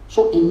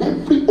 so in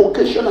every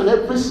occasion and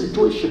every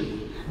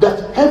situation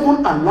that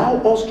heaven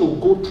allows us to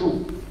go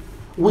through,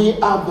 we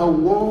are the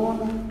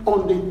one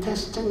on the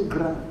testing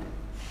ground.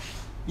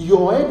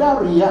 You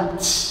either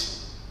react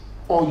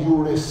or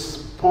you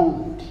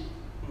respond,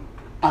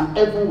 and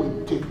heaven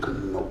will take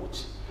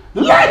note.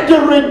 Let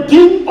the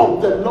redeemed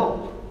of the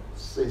Lord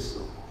say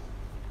so.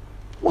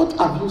 What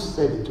have you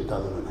said in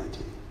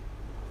 2019?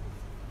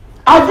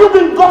 Have you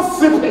been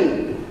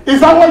gossiping? Is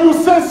that what you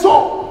say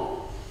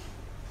so?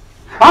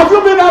 Have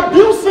you been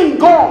abusing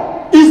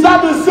God? Is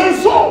that the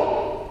say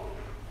so?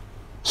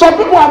 Some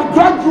people are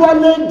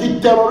gradually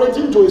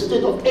deteriorating to a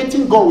state of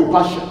hating God with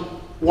passion.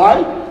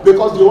 Why?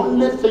 Because the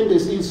only thing they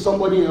see is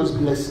somebody else's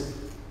blessing.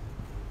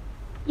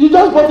 You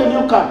just bought a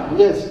new car.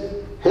 Yes.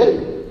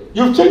 Hey,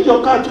 you've changed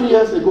your car 2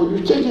 years ago. You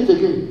changed it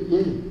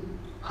again.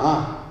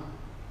 Yeah.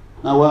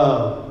 Now,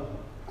 wow.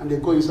 And they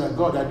go inside,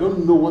 God, I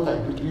don't know what I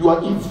did. You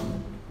are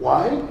evil.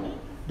 Why?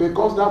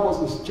 Because that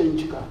was his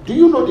change car. Do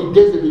you know the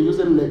days they've been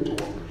using leg to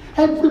walk?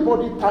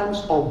 Everybody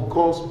times of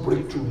God's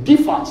breakthrough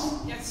differs.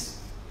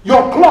 Yes.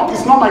 Your clock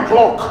is not my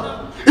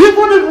clock.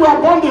 Even if we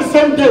are born the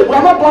same day, we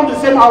are not born the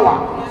same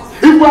hour.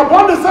 Yes. If we are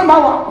born the same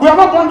hour, we are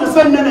not born the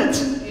same minute.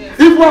 Yes.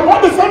 If we are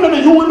born the same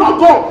minute, you will not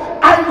go.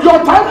 And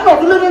your timing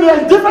of living here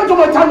is different to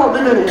my time of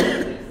living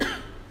here.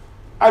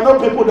 I know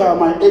people that are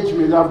my age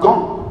may have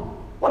gone.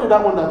 What did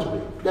I want that to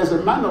be? There's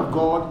a man of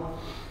God.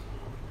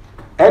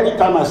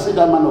 Anytime I see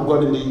that man of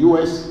God in the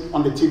US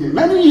on the TV,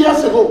 many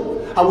years ago,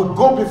 I would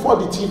go before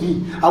the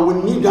TV. I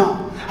would kneel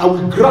down. I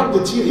would grab the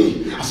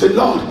TV. I said,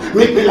 Lord,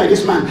 make me like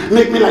this man.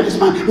 Make me like this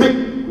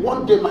man.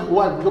 One day my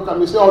wife looked at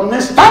me and said, oh,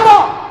 stand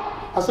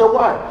up. I said,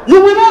 why?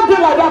 You will not be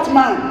like that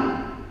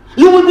man.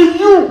 You will be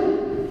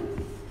you.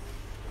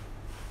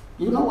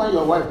 You know when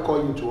your wife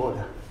called you to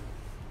order?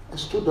 I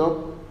stood up.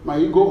 My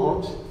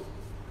ego hurt.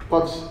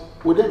 But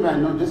within me, I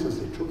know this is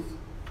the truth.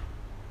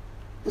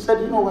 He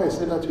said, you know why I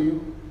said that to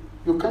you?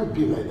 You can't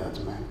be like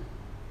that man.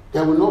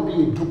 There will not be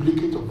a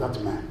duplicate of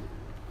that man.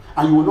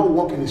 And you will not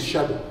walk in his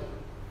shadow.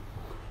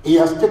 He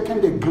has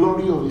taken the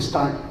glory of his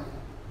time.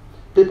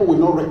 People will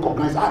not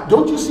recognize.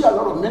 Don't you see a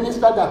lot of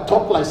ministers that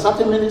talk like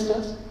certain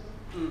ministers?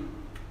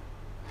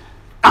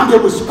 And they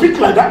will speak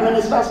like that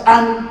ministers.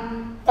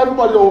 And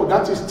everybody, oh,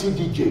 that is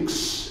T.D.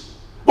 Jakes.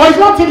 But it's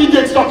not T.D.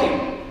 Jakes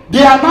talking.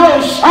 They are now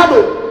a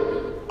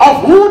shadow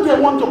of who they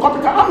want to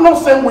copy. I'm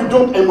not saying we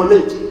don't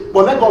emulate.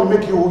 But let God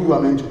make you who you are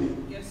meant to be.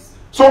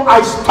 So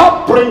I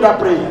stopped praying that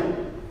prayer.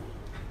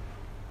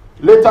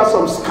 Later,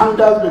 some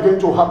scandals began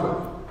to happen.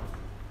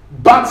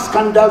 Bad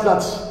scandals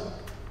that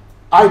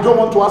I don't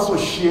want to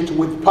associate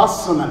with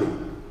personally.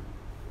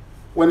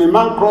 When a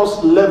man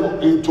crossed level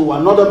into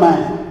another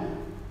man,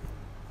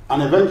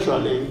 and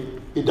eventually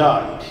he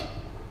died.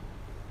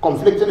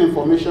 Conflicting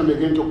information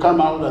began to come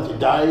out that he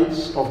died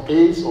of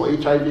AIDS or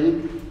HIV,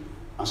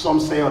 and some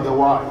say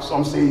otherwise.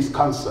 Some say it's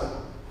cancer.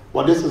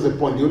 But this is the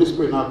point. The Holy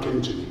Spirit now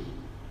came to me.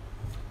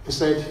 He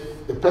said,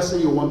 the person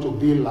you want to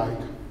be like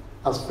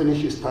has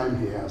finished his time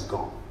here, has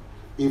gone.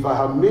 If I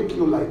have made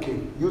you like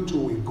him, you too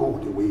will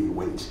go the way he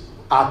went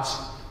at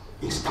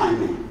his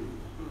timing.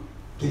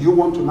 Do you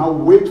want to now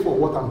wait for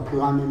what I'm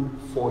planning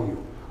for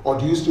you? Or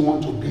do you still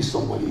want to be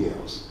somebody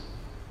else?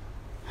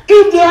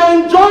 If they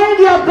are enjoying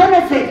their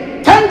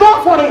benefit, thank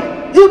God for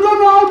it. You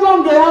don't know how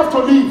long they have to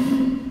live.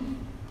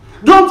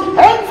 Don't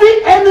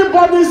envy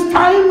anybody's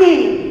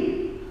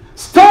timing.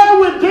 Stay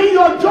within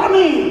your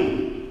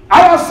journey.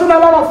 I have seen a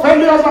lot of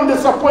failures and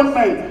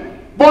disappointment.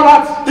 But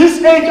at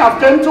this age, I've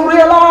come to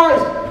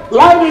realize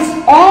life is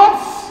up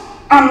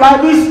and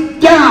life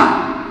is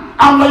down.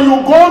 And when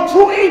you go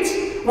through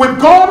it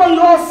with God on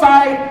your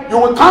side, you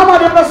will come at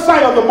the other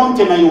side of the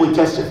mountain and you will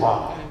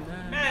testify.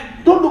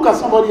 Amen. Don't look at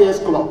somebody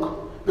else's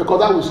clock, because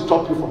that will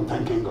stop you from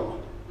thanking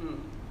God.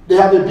 They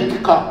have a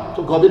big car.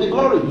 To God be the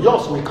glory.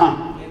 Yours will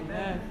come.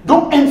 Amen.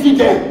 Don't envy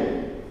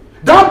them.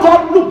 That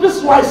God, look, this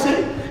is why I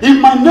say, if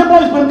my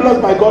neighbor is being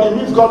blessed by God, it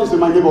means God is in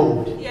my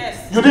neighborhood.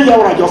 Yes. You didn't hear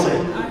what I just said?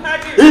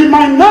 If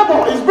my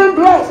neighbor is being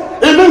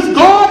blessed, it means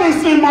God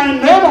is in my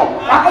neighbor.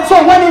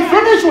 So when he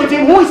finishes with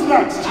him, who is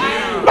next?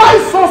 That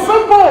is so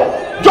simple.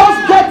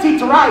 Just get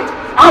it right.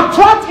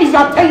 Attract his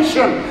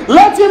attention.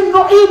 Let him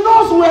know. He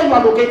knows where you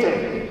are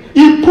located.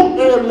 He put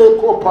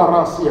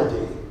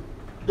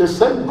the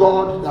same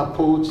God that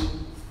put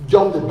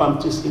John the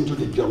Baptist into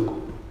the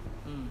jungle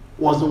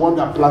was the one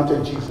that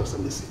planted Jesus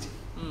in the city.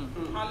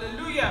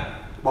 Hallelujah.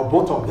 But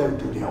both of them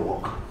do their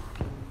work.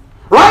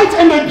 Right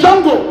in the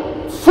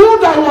jungle,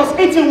 food that he was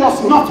eating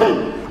was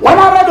nothing. When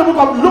I read the book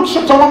of Luke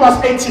chapter 1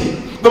 verse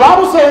 18, the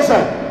Bible says,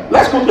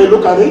 let's quickly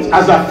look at it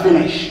as I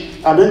finish.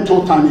 I've been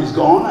told time is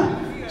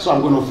gone. So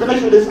I'm going to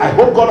finish with this. I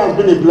hope God has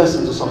been a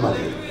blessing to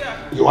somebody.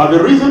 You have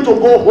a reason to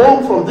go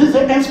home from this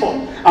day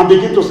henceforth and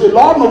begin to say,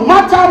 Lord, no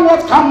matter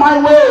what come my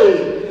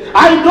way,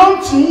 I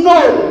don't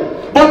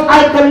know, but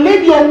I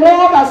believe your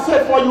word has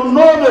said, for you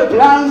know the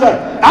plans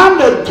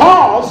and the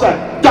thoughts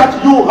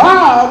that you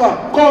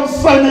have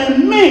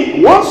concerning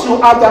me. Once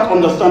you have that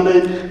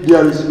understanding,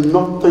 there is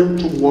nothing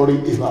to worry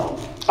about.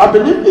 I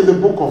believe it's the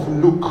book of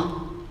Luke.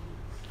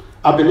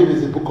 I believe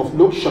it's the book of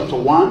Luke, chapter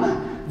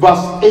 1,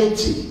 verse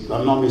 80. If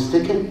I'm not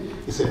mistaken,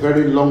 it's a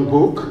very long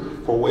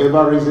book. For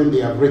whatever reason,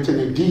 they have written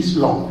it this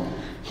long.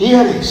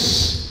 Here it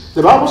is.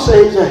 The Bible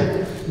says,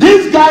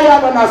 this guy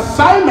had an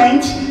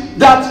assignment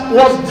that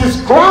was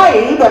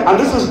described, and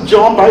this is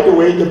John, by the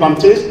way, the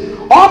Baptist,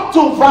 up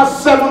to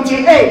verse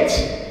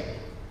 78.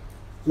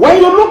 When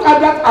you look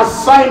at that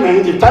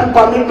assignment, if time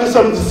permits me,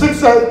 76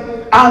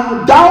 says,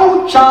 and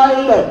thou,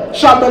 child,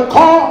 shall be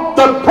called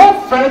the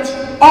prophet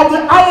of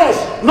the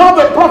highest, not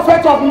the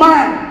prophet of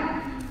man.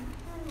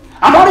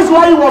 And that is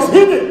why he was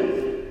hidden.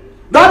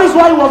 That is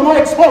why he was not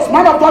exposed.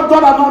 Man of God,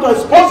 God has not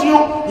exposed you.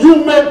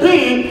 You may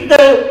be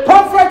a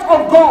prophet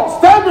of God.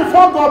 Stand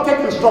before God, take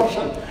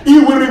instruction. He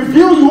will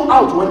reveal you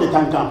out when the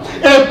time comes.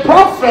 A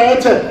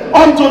prophet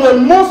unto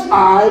the Most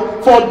High,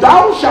 for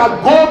thou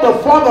shalt go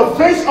before the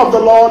face of the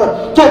Lord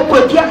to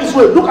prepare his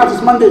way. Look at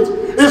his mandate.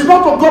 It's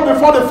not to go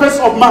before the face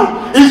of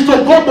man. It's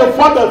to go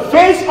before the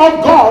face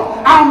of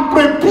God and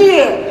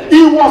prepare.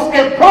 He was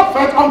a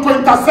prophet unto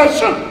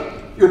intercession.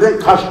 You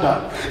didn't catch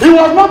that. He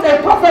was not a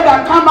prophet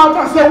that came out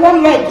and said,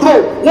 one leg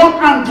grow, one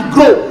hand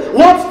grow.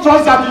 What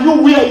trouser did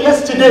you wear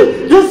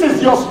yesterday? This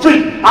is your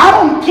street. I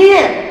don't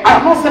care.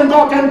 I'm not saying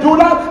God can do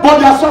that, but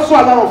there's also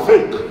a lot of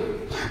fake.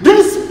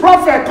 This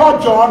prophet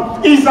called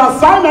John, his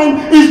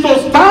assignment is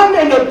to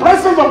stand in the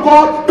presence of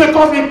God,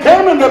 because he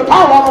came in the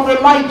power of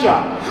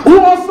Elijah, who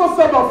also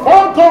said,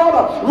 before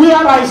God where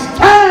I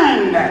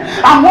stand.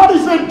 And what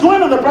is he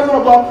doing in the presence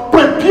of God?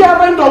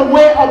 Preparing the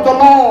way of the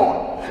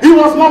Lord. He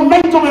was not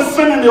meant to be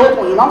seen in the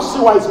open. You now see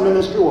why his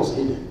ministry was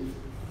hidden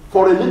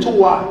for a little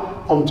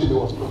while until he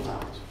was brought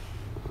out.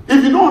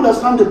 If you don't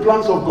understand the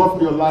plans of God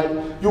for your life,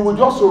 you will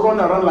just run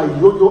around like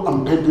yo-yo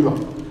and pendulum,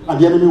 and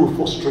the enemy will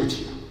frustrate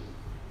you.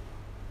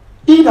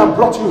 He that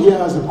brought you here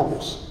has a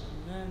purpose.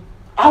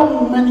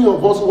 How many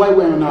of us, while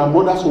we're in our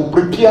mothers, will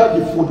prepare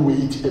the food we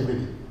eat every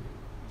day?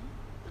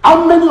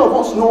 How many of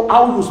us know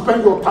how you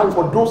spend your time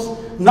for those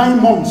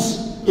 9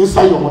 months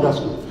inside your mother's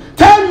womb?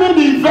 Tell me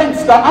the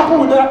events that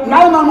happened with that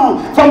 9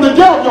 months from the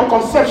day of your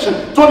conception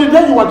to the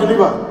day you were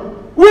delivered.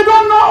 We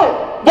don't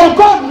know, but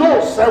God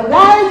knows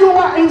why you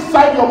are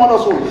inside your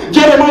mother's womb.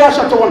 Jeremiah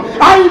chapter 1.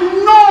 I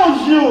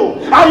know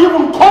you. I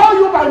even call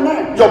you by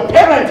name. Your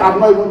parents have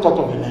not even thought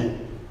of your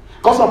name,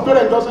 because a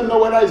parent doesn't know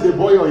whether it's a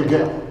boy or a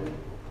girl.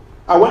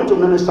 I went to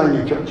minister in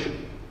a church.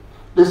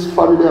 This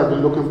family has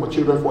been looking for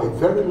children for a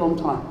very long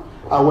time.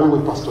 I went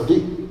with Pastor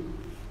D,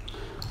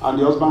 and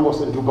the husband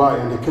was in Dubai,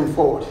 and they came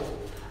forward.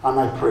 And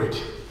I prayed.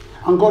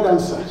 And God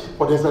answered.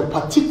 But there's a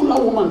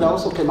particular woman that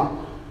also came out.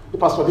 The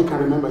Pastor D can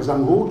remember. It's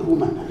an old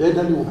woman, an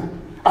elderly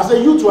woman. I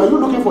said, you two, are you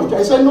looking for a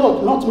job? I said,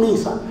 no, not me,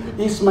 sir.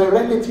 It's my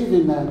relative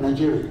in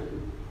Nigeria.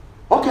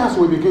 Okay, as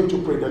we began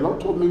to pray, the Lord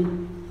told me,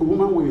 the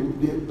woman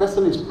the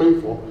person is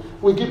praying for,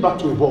 we give back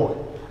to a boy.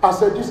 I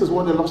said, this is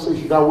what the Lord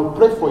says. I will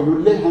pray for you,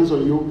 lay hands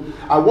on you.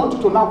 I want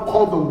you to now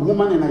call the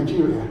woman in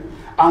Nigeria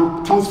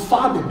and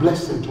transfer the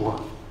blessing to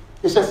her.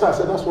 He said, sir, I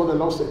said, that's what the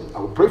Lord said.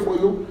 I will pray for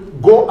you.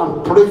 Go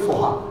and pray for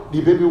her.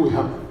 The baby will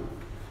happen.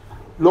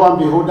 Lo and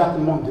behold, that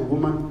month, the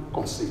woman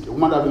conceived. The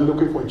woman had been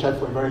looking for a child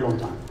for a very long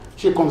time.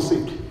 She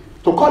conceived.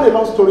 To cut a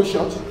long story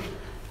short,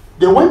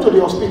 they went to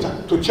the hospital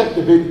to check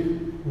the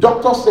baby.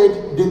 Doctor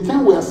said, the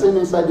thing we are seeing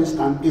inside this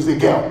tank is a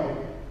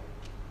girl.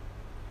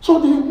 So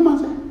the woman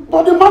said,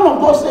 but the man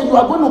of God said, you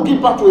are going to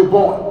give birth to a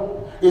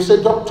boy. He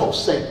said, doctor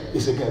said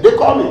it's a girl. They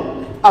called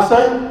me. I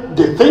said,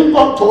 the thing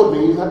God told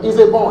me is that it's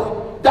a boy.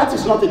 That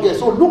is not a girl.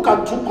 So look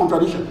at two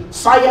contradictions.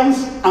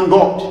 Science and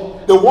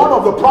God. The word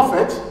of the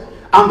prophet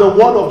and the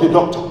word of the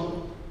doctor.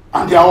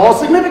 And they are all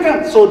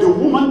significant. So the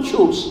woman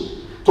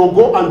chose to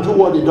go and do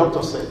what the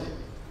doctor said.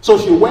 So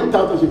she went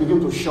out and she began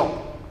to shop.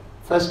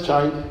 First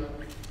child.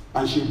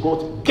 And she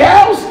bought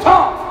girl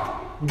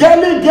stuff.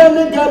 Girly.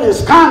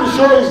 Scan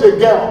shows the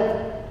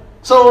girl.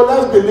 So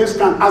let's believe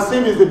scan. As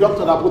if it's the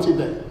doctor that put it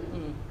there.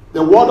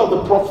 The word of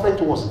the prophet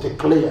was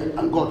declared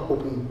and God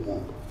opened the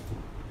womb.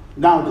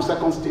 Now the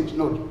second stage,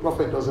 no, the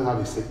prophet doesn't have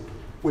a say.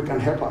 We can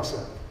help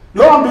ourselves.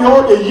 Lo and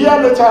behold, a year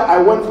later,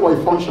 I went for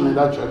a function in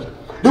that church.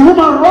 The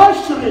woman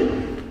rushed to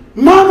me.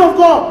 Man of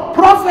God,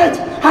 prophet,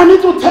 I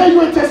need to tell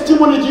you a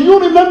testimony. Do you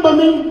remember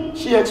me?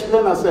 She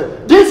explained and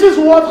said, this is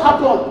what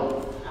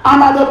happened.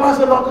 And at the point I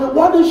said, okay,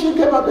 what did she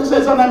get up? This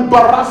is an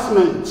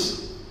embarrassment.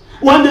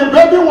 When the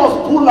baby was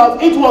pulled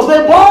out, it was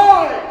a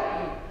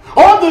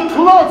boy. All the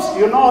clothes,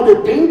 you know,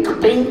 the pink.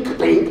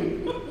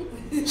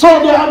 So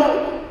they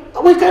are.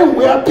 We can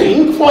wear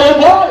pink for a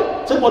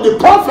boy. Say, but the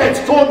prophet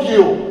told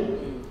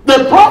you.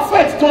 The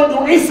prophet told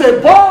you it's a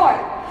boy.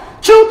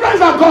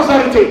 Children are God's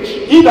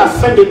heritage. He that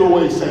sent it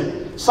away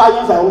said,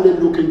 science are only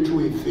looking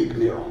through a fig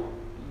mirror.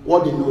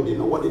 What they know, they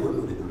know. What they don't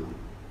know, they don't know.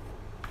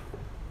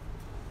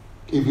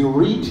 If you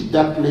read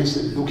that place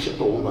in Luke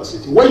chapter 1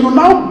 verse 18, when you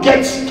now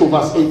get to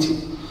verse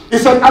 18, it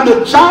said, and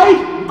the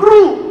child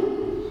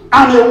grew,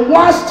 and he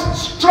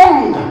waxed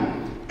strong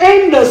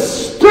in the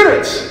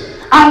spirit,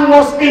 and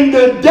was in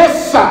the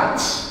desert.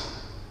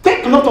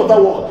 Take note of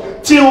that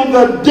word. Till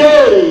the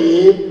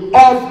day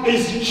of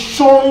his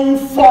showing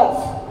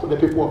forth to the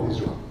people of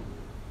Israel.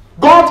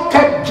 God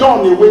kept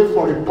John away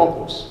for a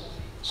purpose,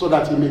 so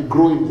that he may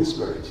grow in the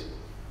spirit.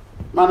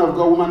 Man of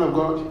God, woman of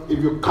God, if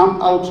you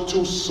come out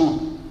too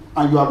soon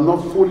and you have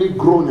not fully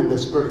grown in the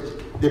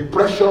spirit, the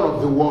pressure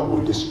of the world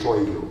will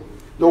destroy you.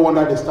 No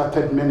wonder they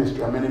started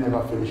ministry and many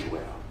never finish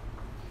well.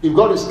 If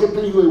God is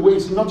keeping you away,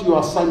 it's not your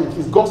assignment,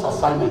 it's God's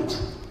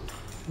assignment.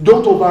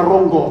 Don't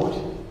overrun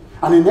God.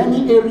 And in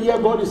any area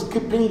God is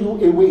keeping you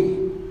away,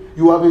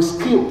 you have a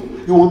skill,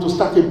 you want to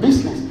start a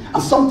business,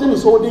 and something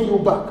is holding you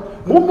back.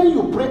 The moment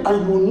you pray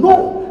and you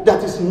know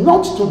that it's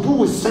not to do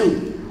with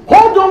sin,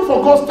 hold on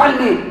for God's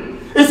timing.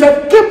 He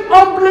said, keep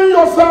humbling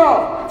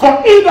yourself,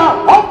 for he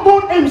that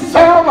humble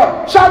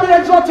himself shall be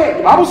exalted.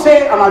 The Bible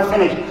says, and I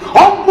finish,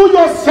 humble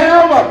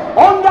yourself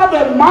under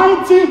the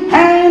mighty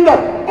hand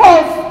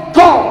of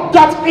God,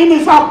 that in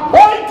his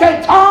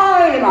appointed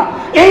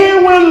time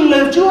he will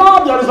lift you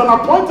up. There is an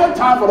appointed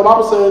time, for the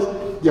Bible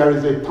says there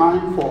is a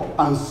time for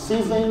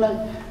unceasing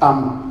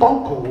and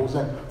purpose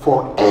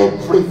for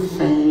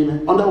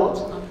everything under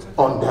what?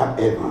 Under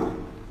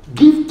heaven.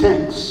 Give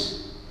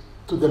thanks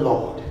to the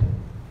Lord,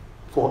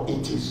 for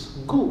it is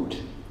good.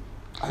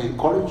 I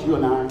encourage you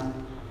and I,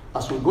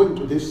 as we go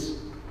into this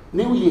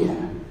new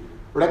year,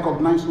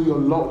 recognize who your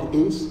Lord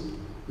is,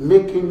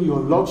 make him your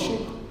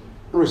Lordship,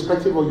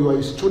 irrespective of you are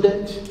a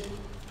student,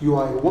 you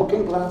are a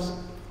working class.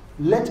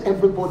 Let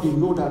everybody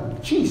know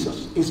that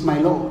Jesus is my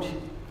Lord,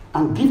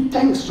 and give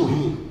thanks to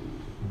him.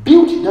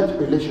 Build that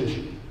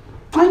relationship.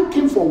 Thank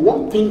him for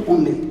one thing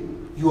only: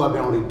 you have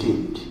been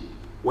redeemed.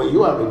 When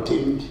you are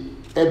redeemed,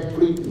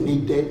 every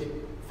needed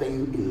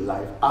thing in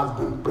life has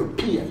been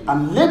prepared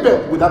and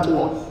labeled with that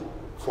word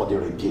for the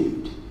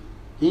redeemed.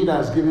 He that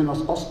has given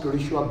us all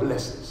spiritual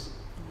blessings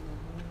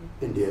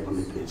in the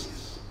heavenly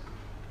places.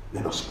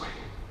 Let us pray.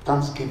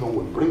 Thanksgiving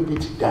will bring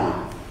it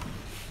down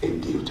in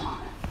due time.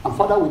 And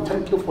Father, we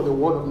thank you for the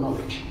word of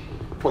knowledge,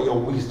 for your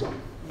wisdom.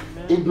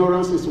 Amen.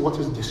 Ignorance is what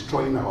is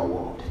destroying our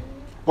world.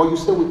 But you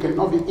say we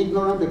cannot be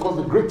ignorant, because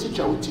the great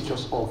teacher will teach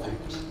us all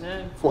things.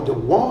 Amen. For the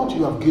word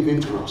you have given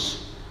to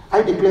us,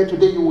 I declare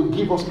today you will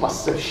give us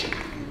perception.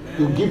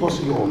 You will give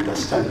us your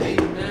understanding.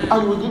 Amen.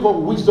 And you will give us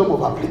wisdom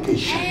of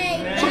application.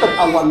 Amen. So that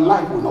our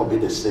life will not be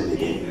the same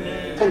again.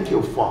 Amen. Thank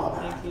you,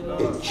 Father. Thank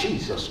you, in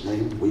Jesus'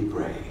 name we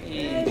pray.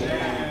 Amen.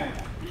 Amen.